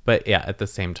 but yeah, at the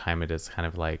same time, it is kind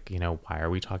of like, you know, why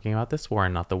are we talking about this war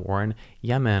and not the war in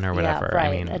Yemen or whatever? Yeah, right.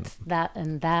 I mean, it's that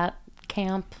and that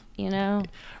camp, you know,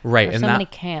 right? There's and so many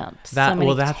camps, so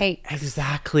many takes.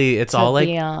 Exactly. It's all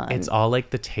like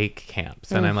the take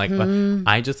camps, and I'm like, but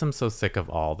I just am so sick of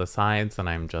all the sides, and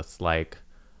I'm just like,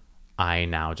 I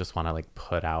now just want to, like,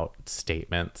 put out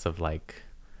statements of, like,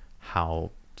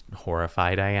 how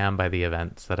horrified I am by the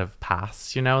events that have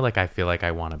passed, you know, like, I feel like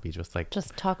I want to be just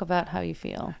talk about how you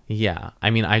feel. Yeah, I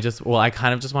mean, I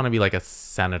kind of just want to be like a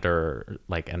senator,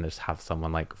 like, and just have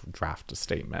someone, like, draft a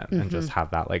statement and just have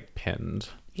that, like, pinned.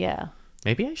 Yeah,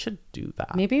 maybe I should do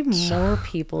that. Maybe more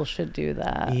people should do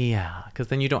that. Yeah, because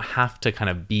then you don't have to kind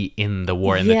of be in the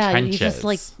war in the trenches. You just,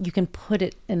 like, you can put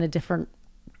it in a different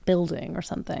building or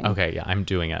something. Okay, yeah, I'm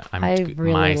doing it. I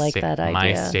really like that idea.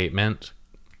 My statement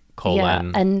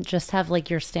colon. Yeah, and just have like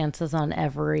your stances on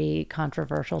every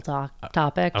controversial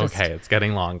topic. Just okay, it's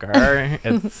getting longer.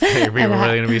 It's we're really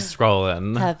gonna be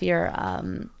scrolling. have your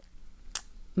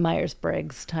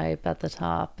Myers-Briggs type at the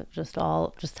top. Just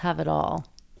have it all.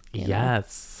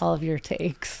 Yes. All of your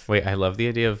takes. Wait, I love the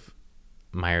idea of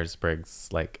Myers-Briggs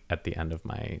like at the end of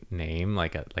my name,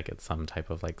 like at some type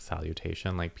of like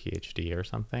salutation, like PhD or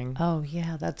something. Oh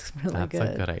yeah, that's really good.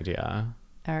 That's a good idea.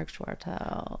 Eric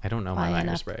Schwartau. I don't know my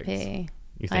Myers-Briggs.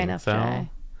 You think INFJ. so?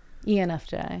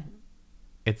 ENFJ.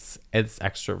 It's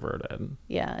extroverted.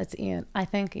 Yeah, it's Ian. I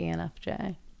think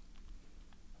ENFJ.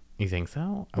 You think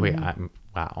so? Mm-hmm. Wait,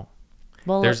 wow.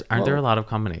 Well, aren't there a lot of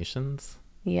combinations?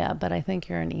 Yeah, but I think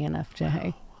you're an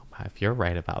ENFJ. Wow, if you're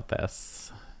right about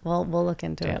this, well, we'll look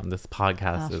into it. This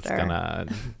podcast is gonna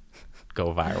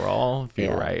go viral if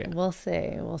you're right. We'll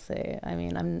see. I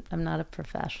mean, I'm not a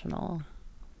professional.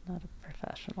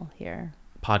 Here.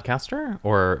 Podcaster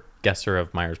or guesser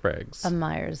of Myers-Briggs? A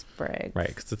Myers-Briggs. Right,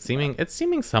 because it's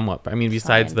seeming somewhat. I mean,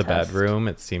 besides the bedroom,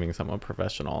 it's seeming somewhat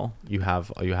professional. You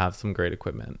have some great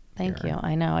equipment. Thank you.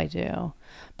 I know I do,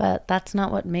 but that's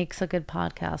not what makes a good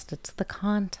podcast. It's the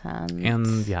content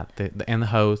and the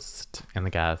host and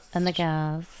the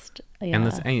guest Yeah.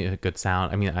 And a good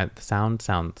sound. I mean, the sound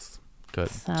sounds good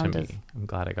to me. I'm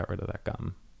glad I got rid of that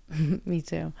gum. Me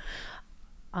too.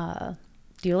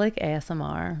 Do you like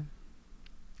ASMR?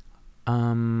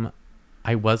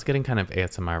 I was getting kind of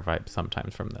ASMR vibes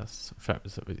sometimes from this.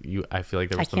 I feel like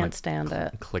there was some can't stand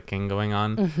it. Clicking going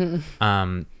on.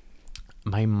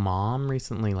 My mom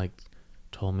recently like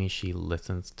told me she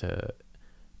listens to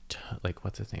like,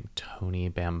 what's his name? Tony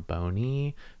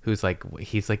Bamboni, who's like,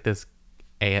 he's like this,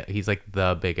 he's like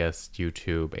the biggest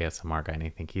YouTube ASMR guy, and I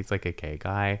think he's like a gay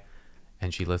guy,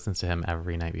 and she listens to him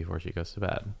every night before she goes to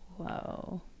bed.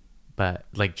 Whoa. But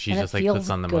like she just like puts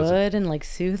on the most good and like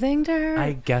soothing to her.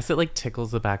 I guess it like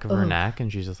tickles the back of her neck,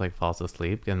 and she just like falls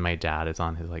asleep. And my dad is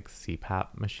on his like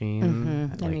CPAP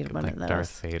machine, I need one of those.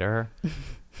 Darth Vader.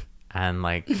 And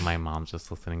like my mom's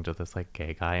just listening to this like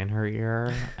gay guy in her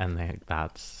ear, and like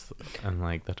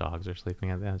the dogs are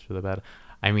sleeping at the edge of the bed.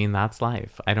 I mean, that's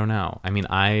life. I don't know. I mean,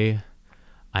 I'm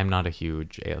not a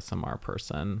huge ASMR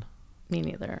person. Me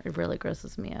neither. It really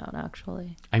grosses me out,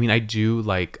 actually. I mean, I do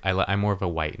like, I'm more of a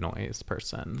white noise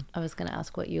person. I was going to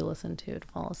ask what you listen to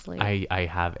fall asleep. I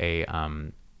have a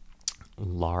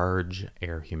large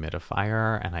air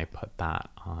humidifier, and I put that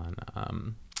on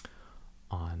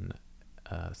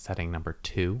setting number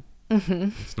 2.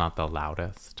 It's not the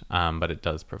loudest, but it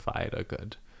does provide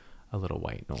a little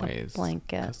white noise. A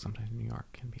blanket. Because sometimes New York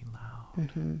can be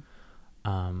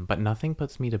loud. But nothing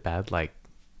puts me to bed like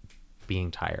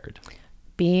being tired.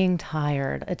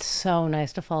 It's so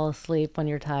nice to fall asleep when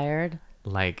you're tired.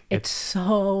 Like it's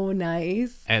so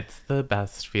nice. It's the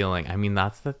best feeling. I mean,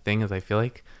 that's the thing, is I feel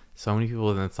like so many people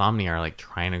with insomnia are like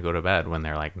trying to go to bed when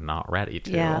they're like not ready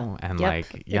to. Yeah. And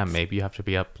maybe you have to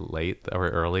be up late or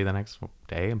early the next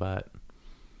day, but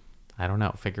I don't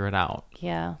know, figure it out.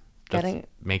 Yeah. Just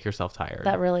make yourself tired.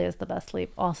 That really is the best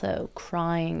sleep. Also,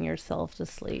 crying yourself to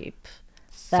sleep.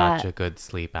 Such a good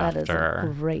sleep after. That is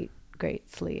a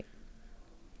great sleep.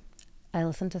 I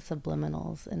listen to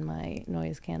subliminals in my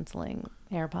noise canceling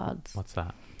AirPods. What's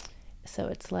that? So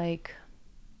it's like,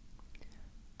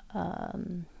 what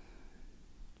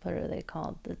are they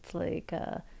called? It's like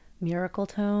miracle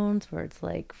tones, where it's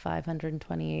like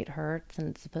 528 hertz, and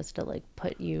it's supposed to like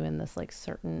put you in this like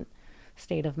certain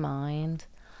state of mind.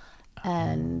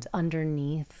 And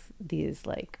underneath these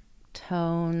like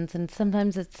tones, and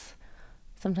sometimes it's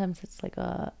like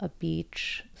a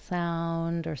beach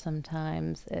sound, or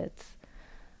sometimes it's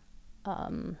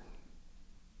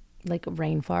like a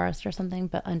rainforest or something,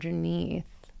 but underneath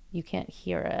you can't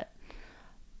hear it.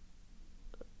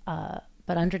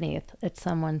 But underneath it's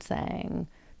someone saying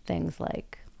things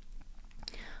like,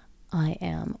 I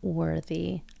am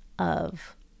worthy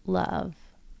of love.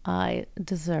 I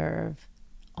deserve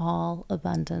all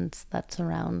abundance that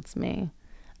surrounds me.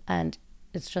 And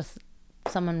it's just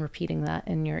someone repeating that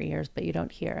in your ears, but you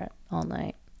don't hear it all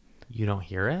night. You don't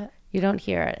hear it? You don't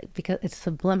hear it because it's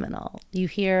subliminal. You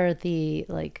hear the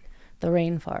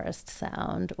rainforest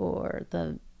sound or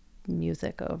the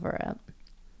music over it.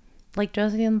 Like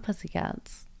Josie and the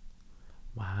Pussycats.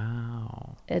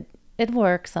 Wow. It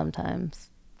works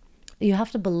sometimes. You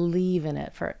have to believe in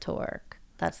it for it to work.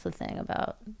 That's the thing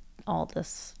about all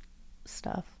this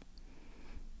stuff.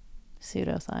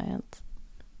 Pseudoscience.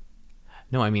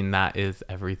 No, I mean,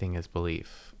 everything is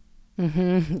belief.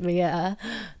 Mm-hmm. Yeah,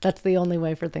 that's the only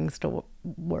way for things to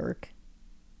work.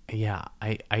 Yeah,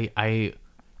 I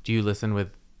do you listen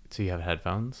with, so you have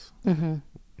headphones? Mm-hmm.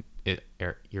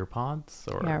 earpods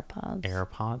or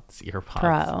AirPods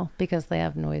Pro, because they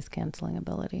have noise canceling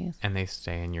abilities. And they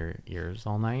stay in your ears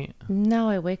all night? No,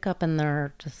 I wake up and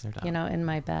they're just, in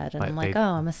my bed, and but I'm like, oh,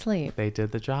 I'm asleep. They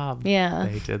did the job. Yeah.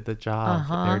 They did the job.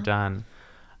 They're done.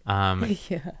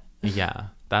 Yeah.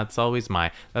 That's always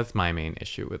my main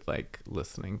issue with like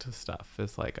listening to stuff,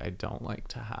 is like I don't like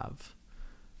to have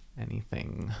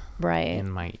anything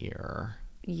in my ear.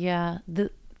 Yeah.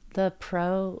 The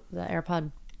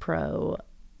AirPod Pros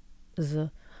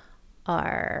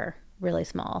are really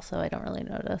small, so I don't really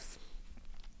notice.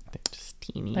 They're just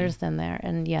teeny. They're just in there,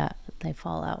 and they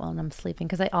fall out when I'm sleeping,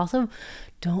 because I also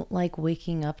don't like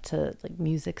waking up to like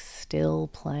music still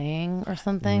playing or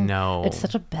something. No, it's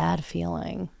such a bad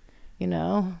feeling,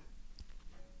 So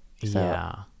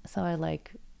I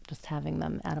like just having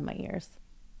them out of my ears.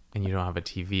 And you don't have a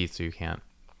TV, so you can't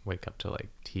wake up to like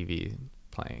TV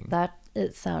playing.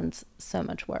 It sounds so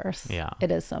much worse. Yeah,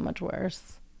 it is so much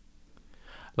worse.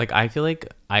 Like, I feel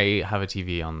like I have a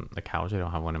TV on the couch. I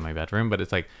don't have one in my bedroom, but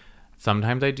it's like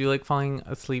sometimes I do like falling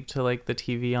asleep to like the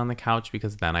TV on the couch,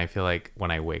 because then I feel like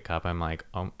when I wake up, I'm like,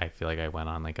 oh, I feel like I went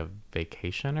on like a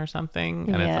vacation or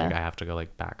something. And it's like I have to go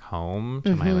like back home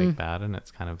to my like bed. And it's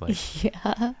kind of like,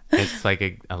 it's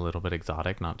like a little bit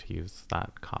exotic, not to use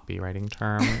that copywriting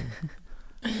term.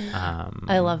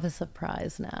 I love a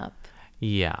surprise nap.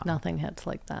 Yeah. Nothing hits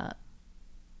like that.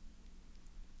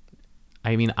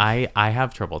 I mean, I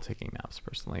have trouble taking naps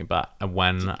personally, but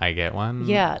when I get one...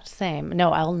 Yeah, same.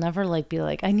 No, I'll never like be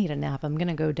like, I need a nap. I'm going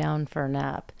to go down for a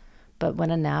nap. But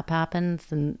when a nap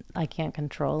happens and I can't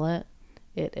control it,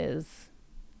 it is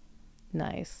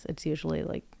nice. It's usually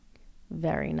like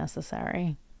very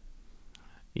necessary.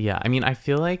 Yeah, I mean, I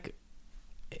feel like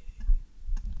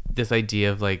this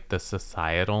idea of like the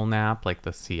societal nap, like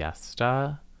the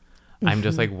siesta, I'm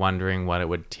just like wondering what it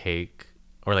would take,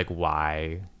 or like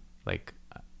why like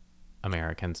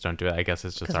Americans don't do it. I guess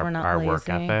it's just our work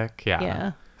ethic.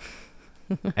 Yeah.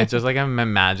 It's just like I'm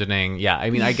imagining. Yeah, I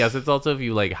mean, I guess it's also if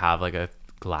you like have like a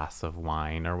glass of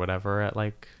wine or whatever at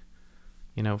like,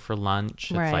 for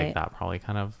lunch, it's like that probably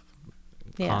kind of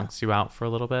conks you out for a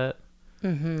little bit. I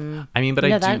mean, but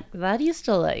that used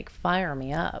to like fire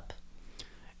me up.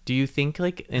 Do you think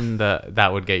like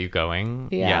that would get you going?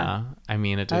 Yeah. I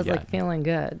mean, it did. I was like feeling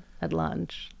good at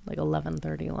lunch, like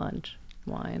 11:30 lunch,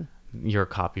 wine. Your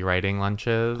copywriting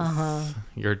lunches,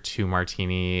 your 2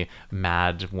 martini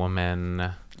mad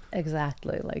woman.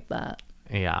 Exactly like that.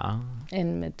 Yeah.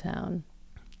 In Midtown.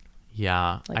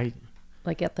 Yeah.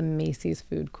 Like at the Macy's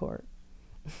food court.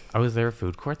 Oh, is there a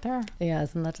food court there? Yeah,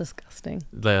 isn't that disgusting?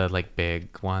 The like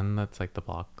big one that's like the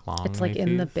block long. It's like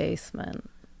in the basement.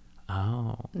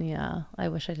 Oh. Yeah. I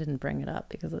wish I didn't bring it up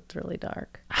because it's really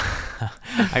dark.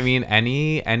 I mean,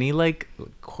 any like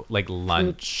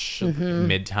lunch,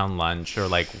 Midtown lunch, or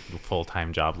like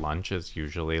full-time job lunch is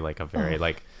usually like a very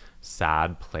like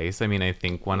sad place. I mean, I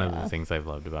think one of the things I've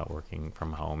loved about working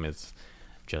from home is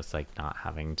just like not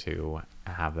having to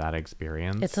have that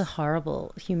experience. It's a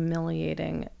horrible,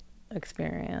 humiliating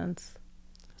experience.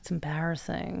 It's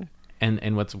embarrassing.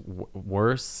 And what's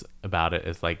worse about it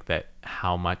is like that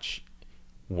how much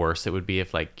worse it would be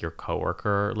if like your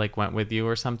coworker like went with you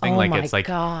or something. Oh like my it's like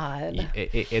God.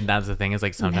 And that's the thing is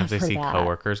like sometimes Never I see that.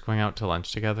 coworkers going out to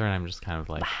lunch together and I'm just kind of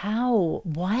like, how?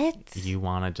 What? You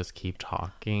want to just keep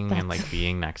talking and like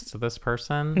being next to this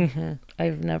person?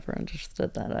 I've never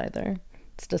understood that either.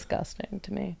 It's disgusting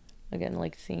to me. Again,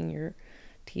 like seeing your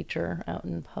teacher out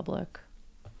in public.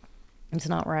 It's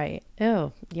not right.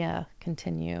 Oh, yeah.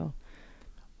 Continue.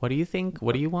 What do you think?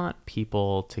 What do you want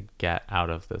people to get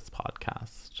out of this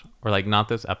podcast? Or like not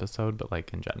this episode, but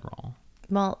like in general?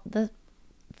 Well,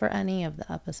 for any of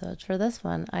the episodes, for this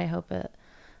one, I hope the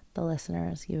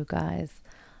listeners, you guys,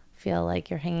 feel like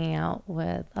you're hanging out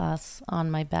with us on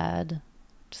my bed,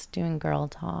 just doing girl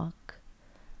talk,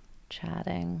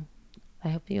 chatting. I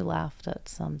hope you laughed at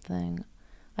something.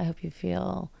 I hope you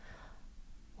feel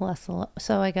less alone.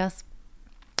 So I guess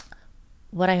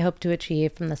what I hope to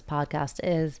achieve from this podcast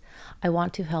is I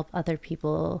want to help other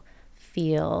people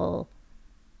feel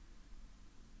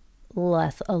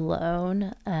less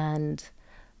alone, and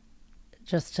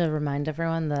just to remind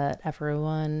everyone that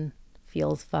everyone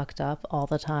feels fucked up all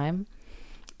the time.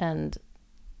 And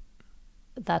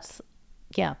that's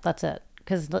it.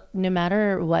 Because no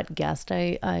matter what guest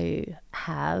I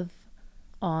have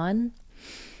on,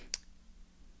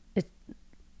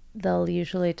 they'll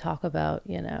usually talk about,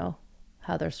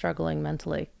 how they're struggling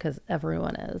mentally, because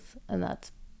everyone is. And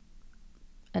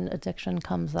addiction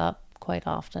comes up quite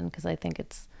often because I think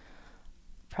it's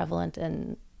prevalent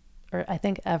or I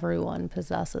think everyone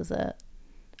possesses it,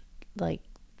 like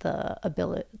the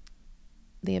ability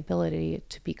the ability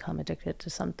to become addicted to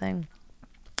something.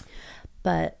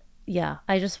 But yeah,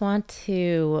 I just want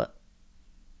to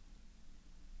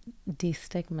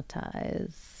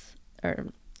destigmatize, or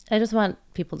I just want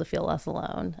people to feel less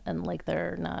alone and like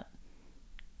they're not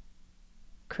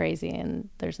crazy and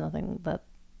there's nothing that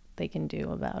they can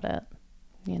do about it,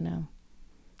 you know.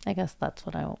 I guess that's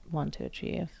what I want to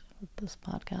achieve with this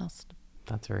podcast.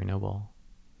 That's very noble.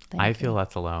 Thank I you. feel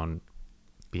less alone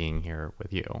being here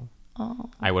with you. Oh,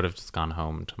 I would have just gone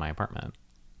home to my apartment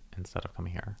instead of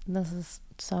coming here. this is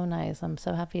so nice. I'm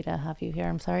so happy to have you here.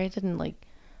 I'm sorry I didn't like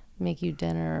make you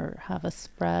dinner or have a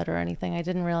spread or anything. I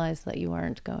didn't realize that you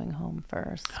weren't going home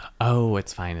first. Oh,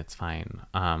 it's fine. It's fine.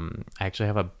 I actually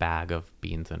have a bag of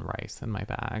beans and rice in my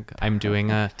bag. I'm doing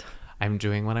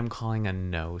what I'm calling a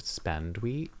no spend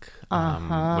week.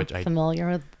 Which I familiar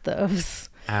with those.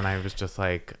 And I was just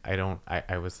like, I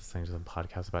was listening to some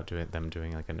podcasts about them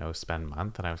doing like a no spend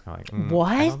month, and I was kind of like,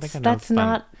 what? I don't think a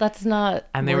That's not.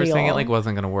 And they real. were saying it like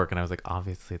wasn't gonna work, and I was like,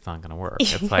 obviously it's not gonna work.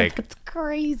 It's like it's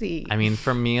crazy. I mean,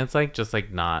 for me, it's like just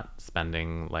like not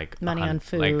spending like money on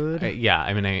food. Yeah,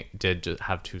 I mean, I did just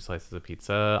have 2 slices of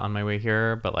pizza on my way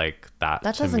here, but like that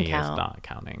to doesn't me count. is not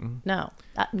counting. No,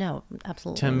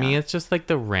 absolutely. To me, not. it's just like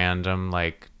the random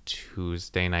like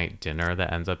Tuesday night dinner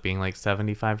that ends up being like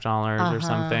 $75 or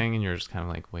something, and you're just kind of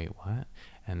like, wait, what?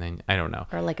 And then I don't know,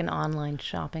 or like an online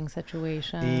shopping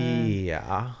situation.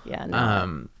 Yeah.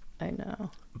 No, I know.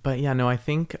 But yeah, no, I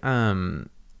think in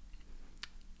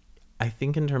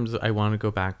terms of, I want to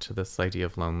go back to this idea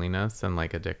of loneliness and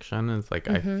like addiction is like,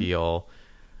 I feel,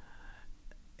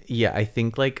 I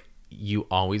think like you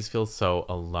always feel so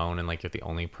alone and like you're the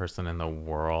only person in the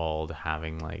world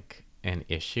having like an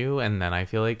issue. And then I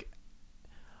feel like,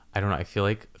 I don't know, I feel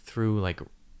like through like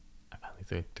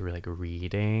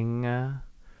reading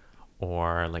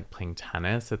or like playing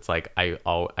tennis, it's like I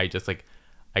just like,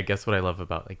 I guess what I love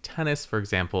about like tennis, for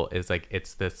example, is like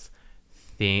it's this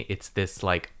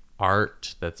like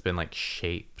art that's been like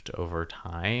shaped over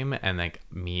time, and like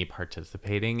me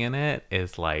participating in it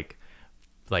is like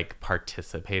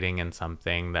participating in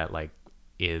something that like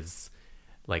is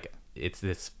like, it's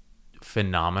this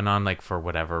phenomenon, like for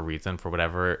whatever reason, for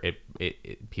whatever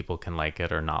it people can like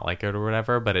it or not like it or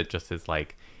whatever, but it just is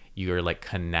like you're like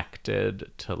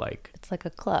connected to like, it's like a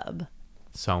club,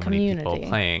 so community. many people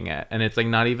playing it, and it's like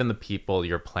not even the people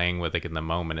you're playing with like in the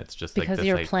moment, it's just because like this,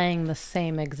 you're like, playing the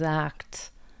same exact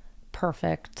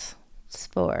perfect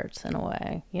sport in a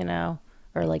way, you know,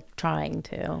 or like trying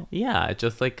to. Yeah, it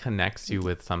just like connects you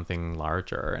with something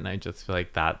larger, and I just feel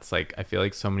like that's like, I feel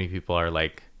like so many people are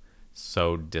like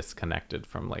so disconnected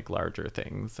from like larger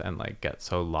things and like get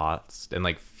so lost and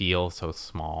like feel so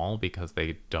small because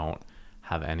they don't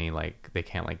have any like, they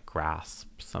can't like grasp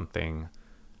something,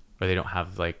 or they don't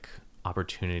have like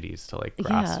opportunities to like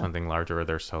grasp something larger, or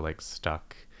they're so like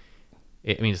stuck.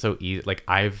 I mean, it's so easy, like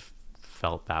I've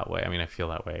felt that way. I mean, I feel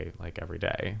that way like every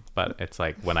day, but it's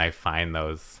like when I find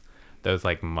those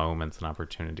like moments and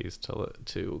opportunities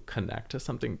to connect to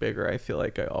something bigger, I feel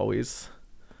like I always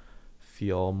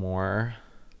feel more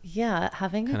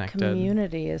having connected. A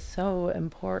community is so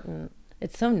important.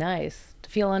 It's so nice to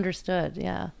feel understood,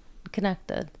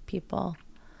 connected people.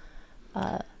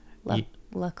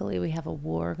 Luckily we have a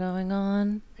war going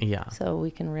on, so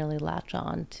we can really latch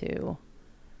on to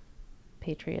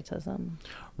patriotism,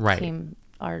 right?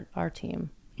 Our team,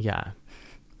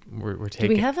 we're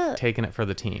taking it for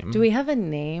the team. Do we have a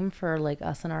name for like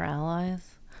us and our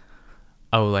allies?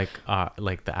 Oh, like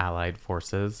the Allied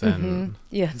forces, and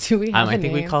do we have I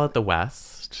think we call it the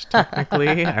West,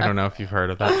 technically. I don't know if you've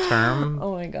heard of that term.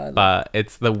 Oh my god. But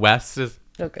it's the West is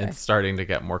okay. It's starting to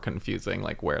get more confusing,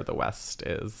 like where the West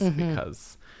is,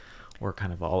 because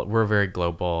we're very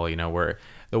global, you know,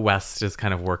 the West is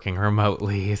kind of working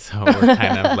remotely, so we're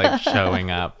kind of like showing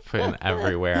up in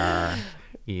everywhere,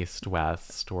 east,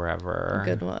 west, wherever.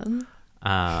 Good one.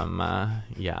 I'll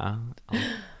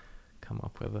come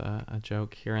up with a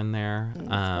joke here and there.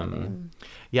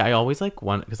 I always like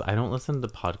one, because I don't listen to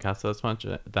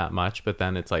podcasts that much, but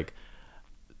then it's like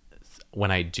when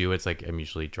I do, it's like I'm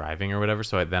usually driving or whatever,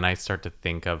 so then I start to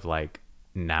think of like,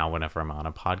 now whenever I'm on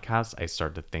a podcast, I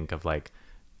start to think of like,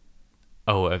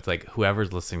 oh, it's like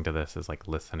whoever's listening to this is like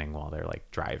listening while they're like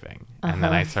driving, and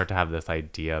then I start to have this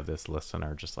idea of this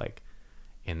listener just like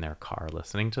in their car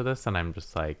listening to this, and I'm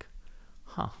just like,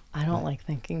 I don't like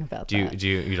thinking about that.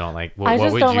 You don't like? I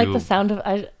just don't like the sound of.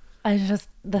 I just,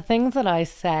 the things that I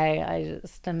say, I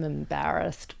just am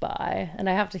embarrassed by, and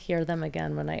I have to hear them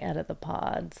again when I edit the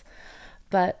pods.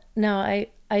 But no, I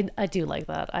do like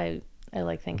that. I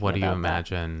like thinking. What do you about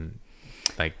imagine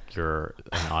like you're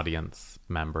an audience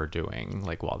member doing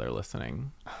like while they're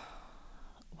listening?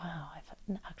 Wow,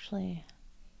 I've actually...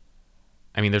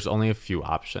 I mean, there's only a few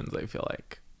options, I feel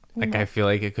like. Like, I feel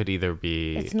like it could either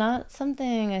be... It's not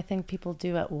something I think people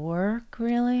do at work,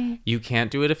 really. You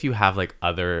can't do it if you have, like,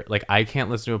 other... Like, I can't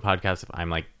listen to a podcast if I'm,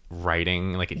 like,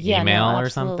 writing, like, an email or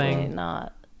something.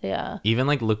 Not. Yeah. Even,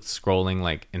 like, scrolling,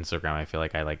 like, Instagram, I feel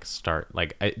like I, like, start...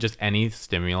 Like, just any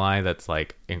stimuli that's,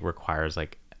 like, it requires,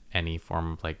 like, any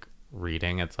form of, like,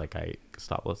 reading, it's like I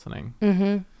stop listening.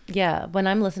 Mm-hmm. Yeah. When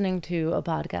I'm listening to a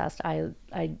podcast,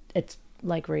 I it's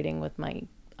like reading with my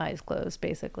eyes closed.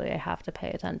 Basically, I have to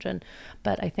pay attention.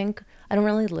 But I think I don't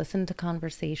really listen to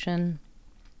conversation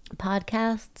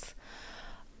podcasts,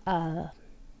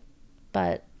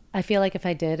 but I feel like if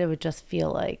I did, it would just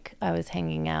feel like I was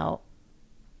hanging out.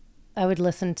 I would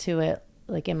listen to it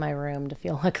like in my room to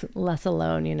feel like less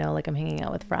alone, you know, like I'm hanging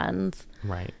out with friends,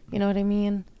 Right? You know what I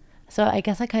mean? So I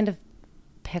guess I kind of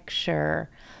picture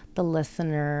the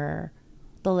listener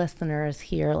is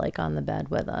here like on the bed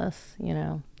with us, you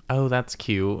know. Oh, that's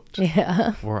cute.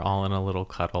 Yeah. We're all in a little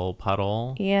cuddle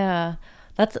puddle. Yeah.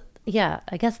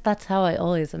 I guess that's how I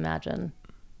always imagine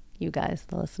you guys,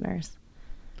 the listeners.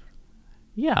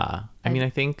 Yeah. I mean, I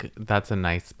think that's a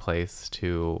nice place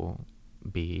to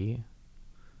be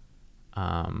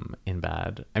in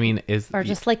bed. I mean, or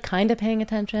just like kind of paying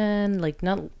attention, like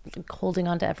not like holding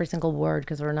on to every single word,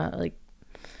 because we're not like,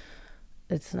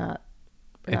 it's not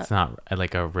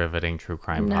like a riveting true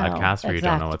crime podcast where you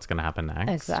don't know what's going to happen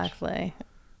next. Exactly.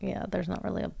 Yeah, there's not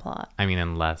really a plot. I mean,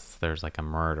 unless there's like a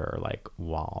murder, like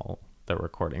while the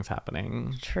recording's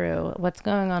happening. True. What's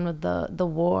going on with the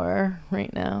war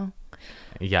right now?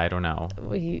 Yeah, I don't know.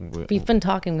 We've been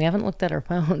talking. We haven't looked at our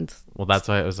phones. Well, that's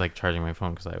why I was like charging my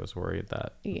phone, because I was worried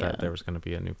that there was going to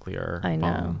be a nuclear bomb. I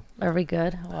know. Are we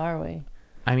good? How are we?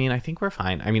 I mean, I think we're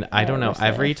fine. I mean, I don't know.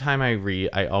 Every time I read,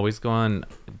 I always go on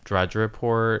Drudge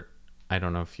Report. I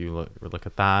don't know if you look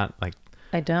at that. Like,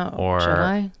 I don't. Or, should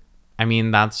I? I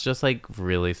mean, that's just like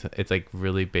really, it's like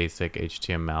really basic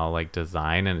HTML like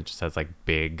design, and it just has like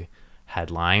big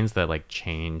headlines that like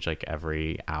change like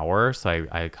every hour. So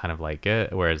I kind of like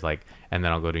it. Whereas like, and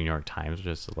then I'll go to New York Times, which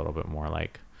is a little bit more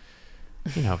like,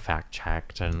 you know, fact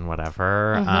checked and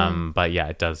whatever. Mm-hmm. But yeah,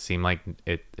 it does seem like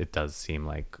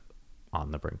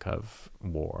on the brink of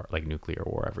war, like nuclear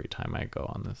war, every time I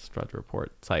go on this Drudge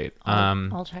Report site.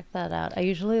 I'll check that out. I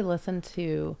usually listen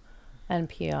to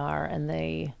NPR, and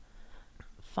they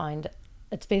find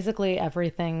it's basically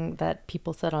everything that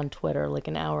people said on Twitter like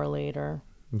an hour later.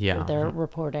 Yeah, they're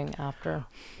reporting after.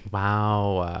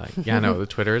 Wow. Yeah, no, the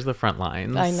Twitter is the front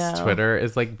lines. I know. Twitter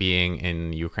is like being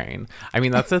in Ukraine. I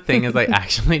mean, that's the thing, is I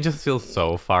actually just feel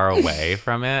so far away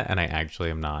from it, and I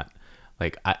actually am not.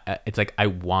 Like, it's like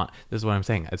this is what I'm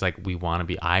saying. It's like I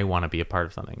want to be a part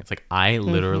of something. It's like I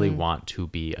literally want to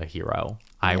be a hero.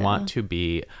 I want to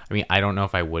be, I mean, I don't know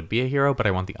if I would be a hero, but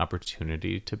I want the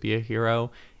opportunity to be a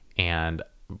hero. And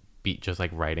be just like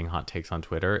writing hot takes on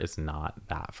Twitter is not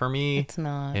that for me. It's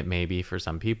not. It may be for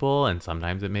some people, and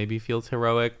sometimes it maybe feels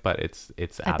heroic, but it's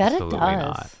I bet absolutely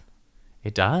not.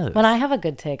 It does. When I have a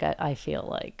good take, I feel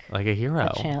like a hero,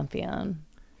 a champion,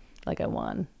 like I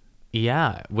won.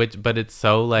 Yeah, but it's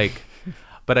so like,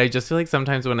 but I just feel like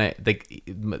sometimes when I like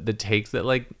the takes that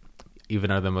like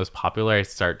even are the most popular, I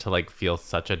start to like feel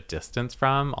such a distance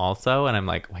from also, and I'm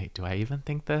like, wait, do I even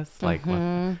think this? Like,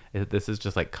 what, this is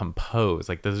just like composed.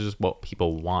 Like, this is just what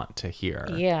people want to hear.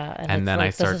 Yeah, and then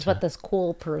like, this is what this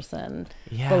cool person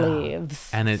believes,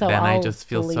 and so then I'll I just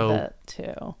feel so it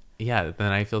too. Yeah,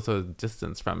 then I feel so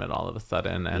distanced from it all of a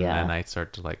sudden, and then I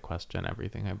start to like question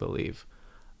everything I believe.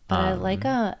 But I like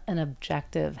an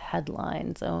objective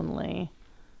headlines only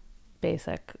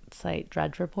basic site,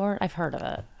 Drudge Report. I've heard of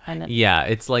it. Yeah,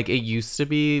 it's like it used to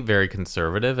be very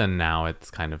conservative, and now it's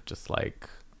kind of just like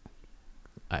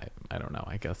I don't know.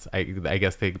 I guess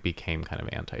they became kind of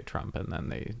anti-Trump, and then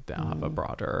they now have a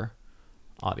broader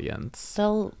audience.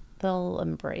 They'll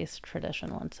embrace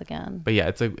tradition once again. But yeah,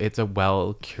 it's a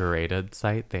well curated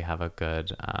site. They have a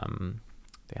good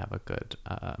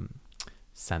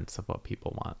sense of what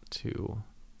people want to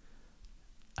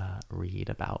read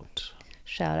about.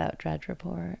 Shout out Drudge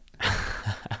Report.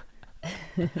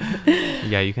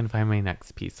 Yeah, you can find my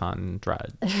next piece on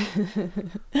Drudge.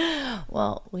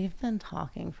 Well, we've been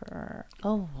talking for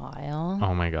a while.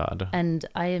 Oh my god. And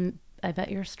I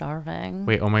bet you're starving.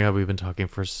 Wait, oh my god, we've been talking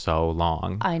for so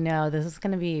long. I know. This is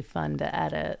going to be fun to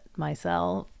edit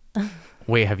myself.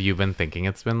 Wait, have you been thinking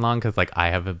it's been long? Because like I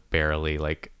have barely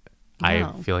like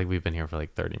I feel like we've been here for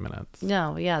like 30 minutes.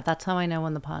 No, yeah, that's how I know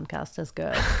when the podcast is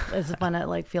good. Is when it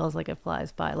like feels like it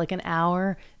flies by. Like an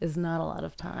hour is not a lot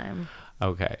of time.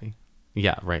 Okay.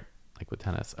 Yeah, right. Like with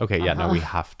tennis. Okay, yeah, no, we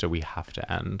have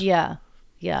to end. Yeah.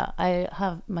 Yeah. I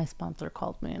have my sponsor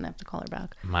called me and I have to call her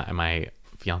back. My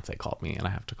fiance called me and I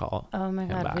have to call. Oh my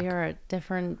God, we are at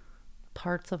different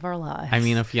parts of our lives. I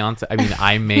mean,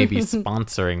 I may be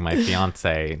sponsoring my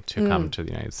fiance to come to the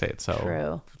United States.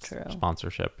 So true.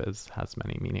 Sponsorship has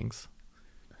many meanings.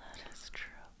 That is true.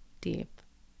 Deep.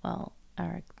 Well,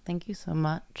 Eric, thank you so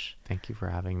much. Thank you for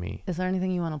having me. Is there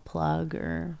anything you want to plug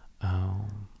or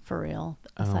for real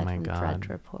aside from Dredge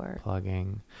Report?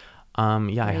 Plugging.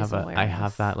 Yeah, I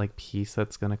have that like piece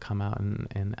that's gonna come out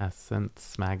in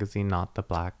Essence magazine, not the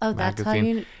Black magazine. That's how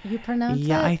you pronounce it?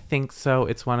 Yeah, I think so.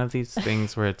 It's one of these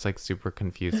things where it's like super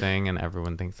confusing, and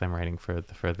everyone thinks I'm writing for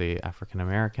the African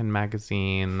American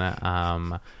magazine.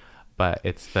 But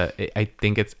I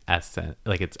think it's Essence,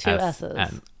 like it's two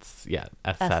S's. Yeah,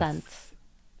 Essence.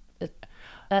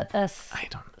 I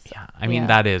don't. Yeah, I mean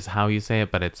that is how you say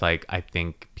it, but it's like I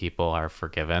think people are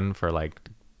forgiven for like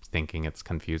thinking it's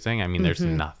confusing. I mean, there's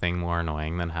nothing more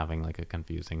annoying than having like a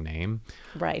confusing name,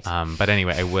 right? But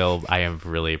anyway, I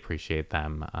really appreciate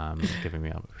them giving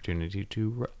me opportunity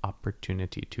to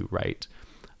write,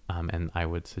 and I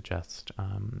would suggest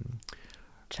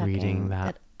reading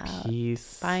that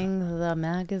piece, buying the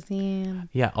magazine.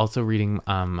 Yeah, also reading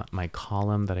my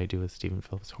column that I do with Stephen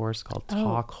Phillips Horst called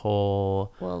Talk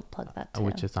Hole. We'll plug that too.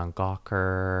 Which is on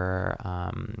Gawker.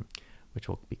 Which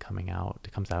will be coming out.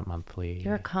 It comes out monthly.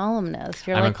 You're a columnist.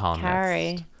 You're I'm like a columnist.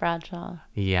 Carrie Bradshaw.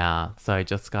 Yeah. So I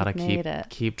just gotta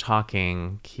keep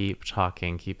talking, keep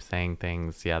saying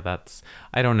things. Yeah,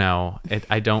 I don't know.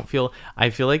 I feel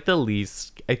like the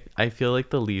least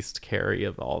Carrie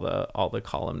of all the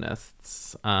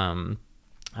columnists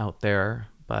out there.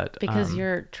 But because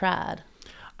you're trad.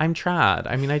 I'm trad.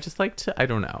 I mean, I just like to, I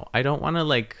don't know. I don't want to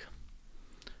like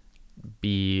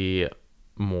be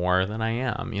more than I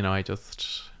am, I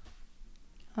just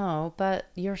but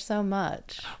you're so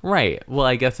much, right? Well,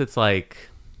 I guess it's like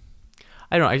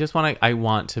I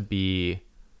want to be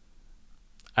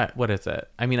what is it?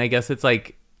 I mean, I guess it's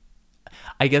that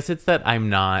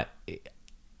I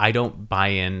don't buy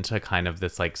into kind of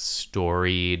this like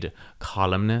storied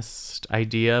columnist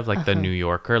idea of like the New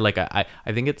Yorker. Like I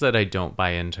think it's that I don't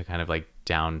buy into kind of like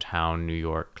downtown New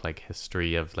York like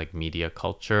history of like media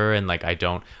culture, and like I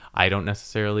don't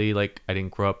necessarily like, I didn't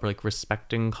grow up like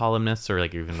respecting columnists or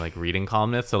like even like reading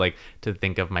columnists, so like to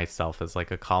think of myself as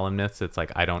like a columnist, it's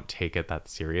like I don't take it that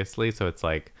seriously. So it's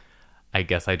like I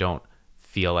guess I don't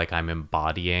feel like I'm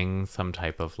embodying some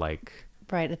type of like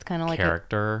it's kind of like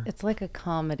character. It's like a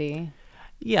comedy.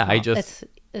 Yeah, it's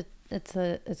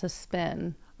a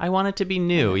spin. I want it to be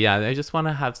new. Yeah, I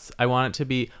want it to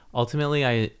be,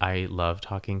 ultimately I love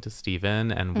talking to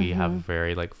Steven, and we have a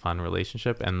very like fun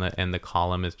relationship, and the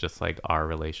column is just like our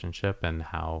relationship and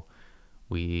how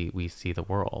we see the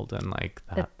world, and like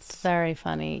it's very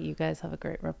funny. You guys have a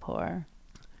great rapport.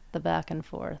 The back and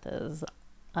forth is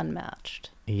unmatched.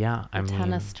 Yeah, I mean,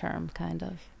 tennis term kind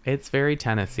of. It's very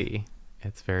Tennessee.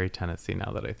 It's very Tennessee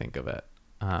now that I think of it.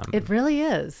 It really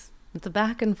is. It's a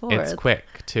back and forth. It's quick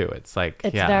too. It's like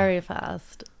it's very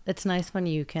fast. It's nice when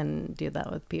you can do that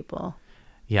with people.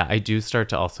 Yeah, I do start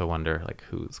to also wonder like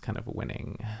who's kind of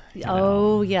winning.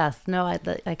 Yes, no,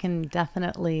 I can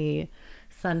definitely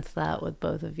sense that with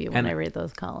both of you when I read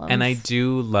those columns. And I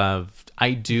do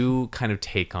kind of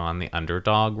take on the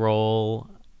underdog role,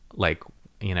 like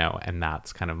and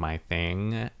that's kind of my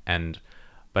thing.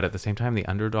 But at the same time, the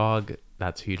underdog,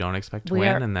 that's who you don't expect to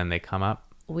win, and then they come up.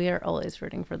 We are always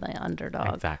rooting for the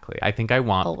underdog. Exactly. I think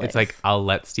it's like I'll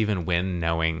let Steven win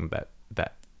knowing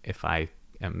that if I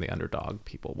am the underdog,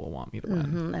 people will want me to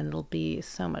win. And it'll be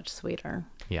so much sweeter.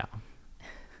 Yeah.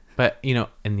 But,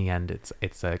 in the end,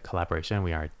 it's a collaboration.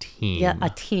 We are a team. Yeah, a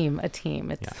team. It's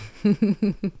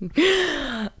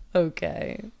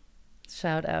Okay.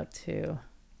 Shout out to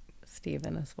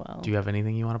Steven as well. Do you have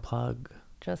anything you want to plug?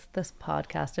 Just this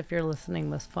podcast. If you're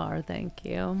listening this far, thank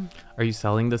you. Are you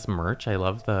selling this merch? I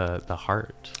love the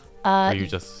heart. Or you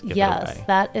just give it away? Yes,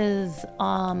 that is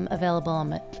available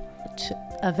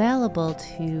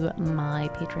to my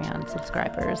Patreon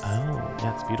subscribers. Oh,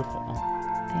 yeah, it's beautiful.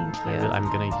 Thank you.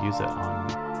 I'm gonna use it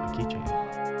on a keychain.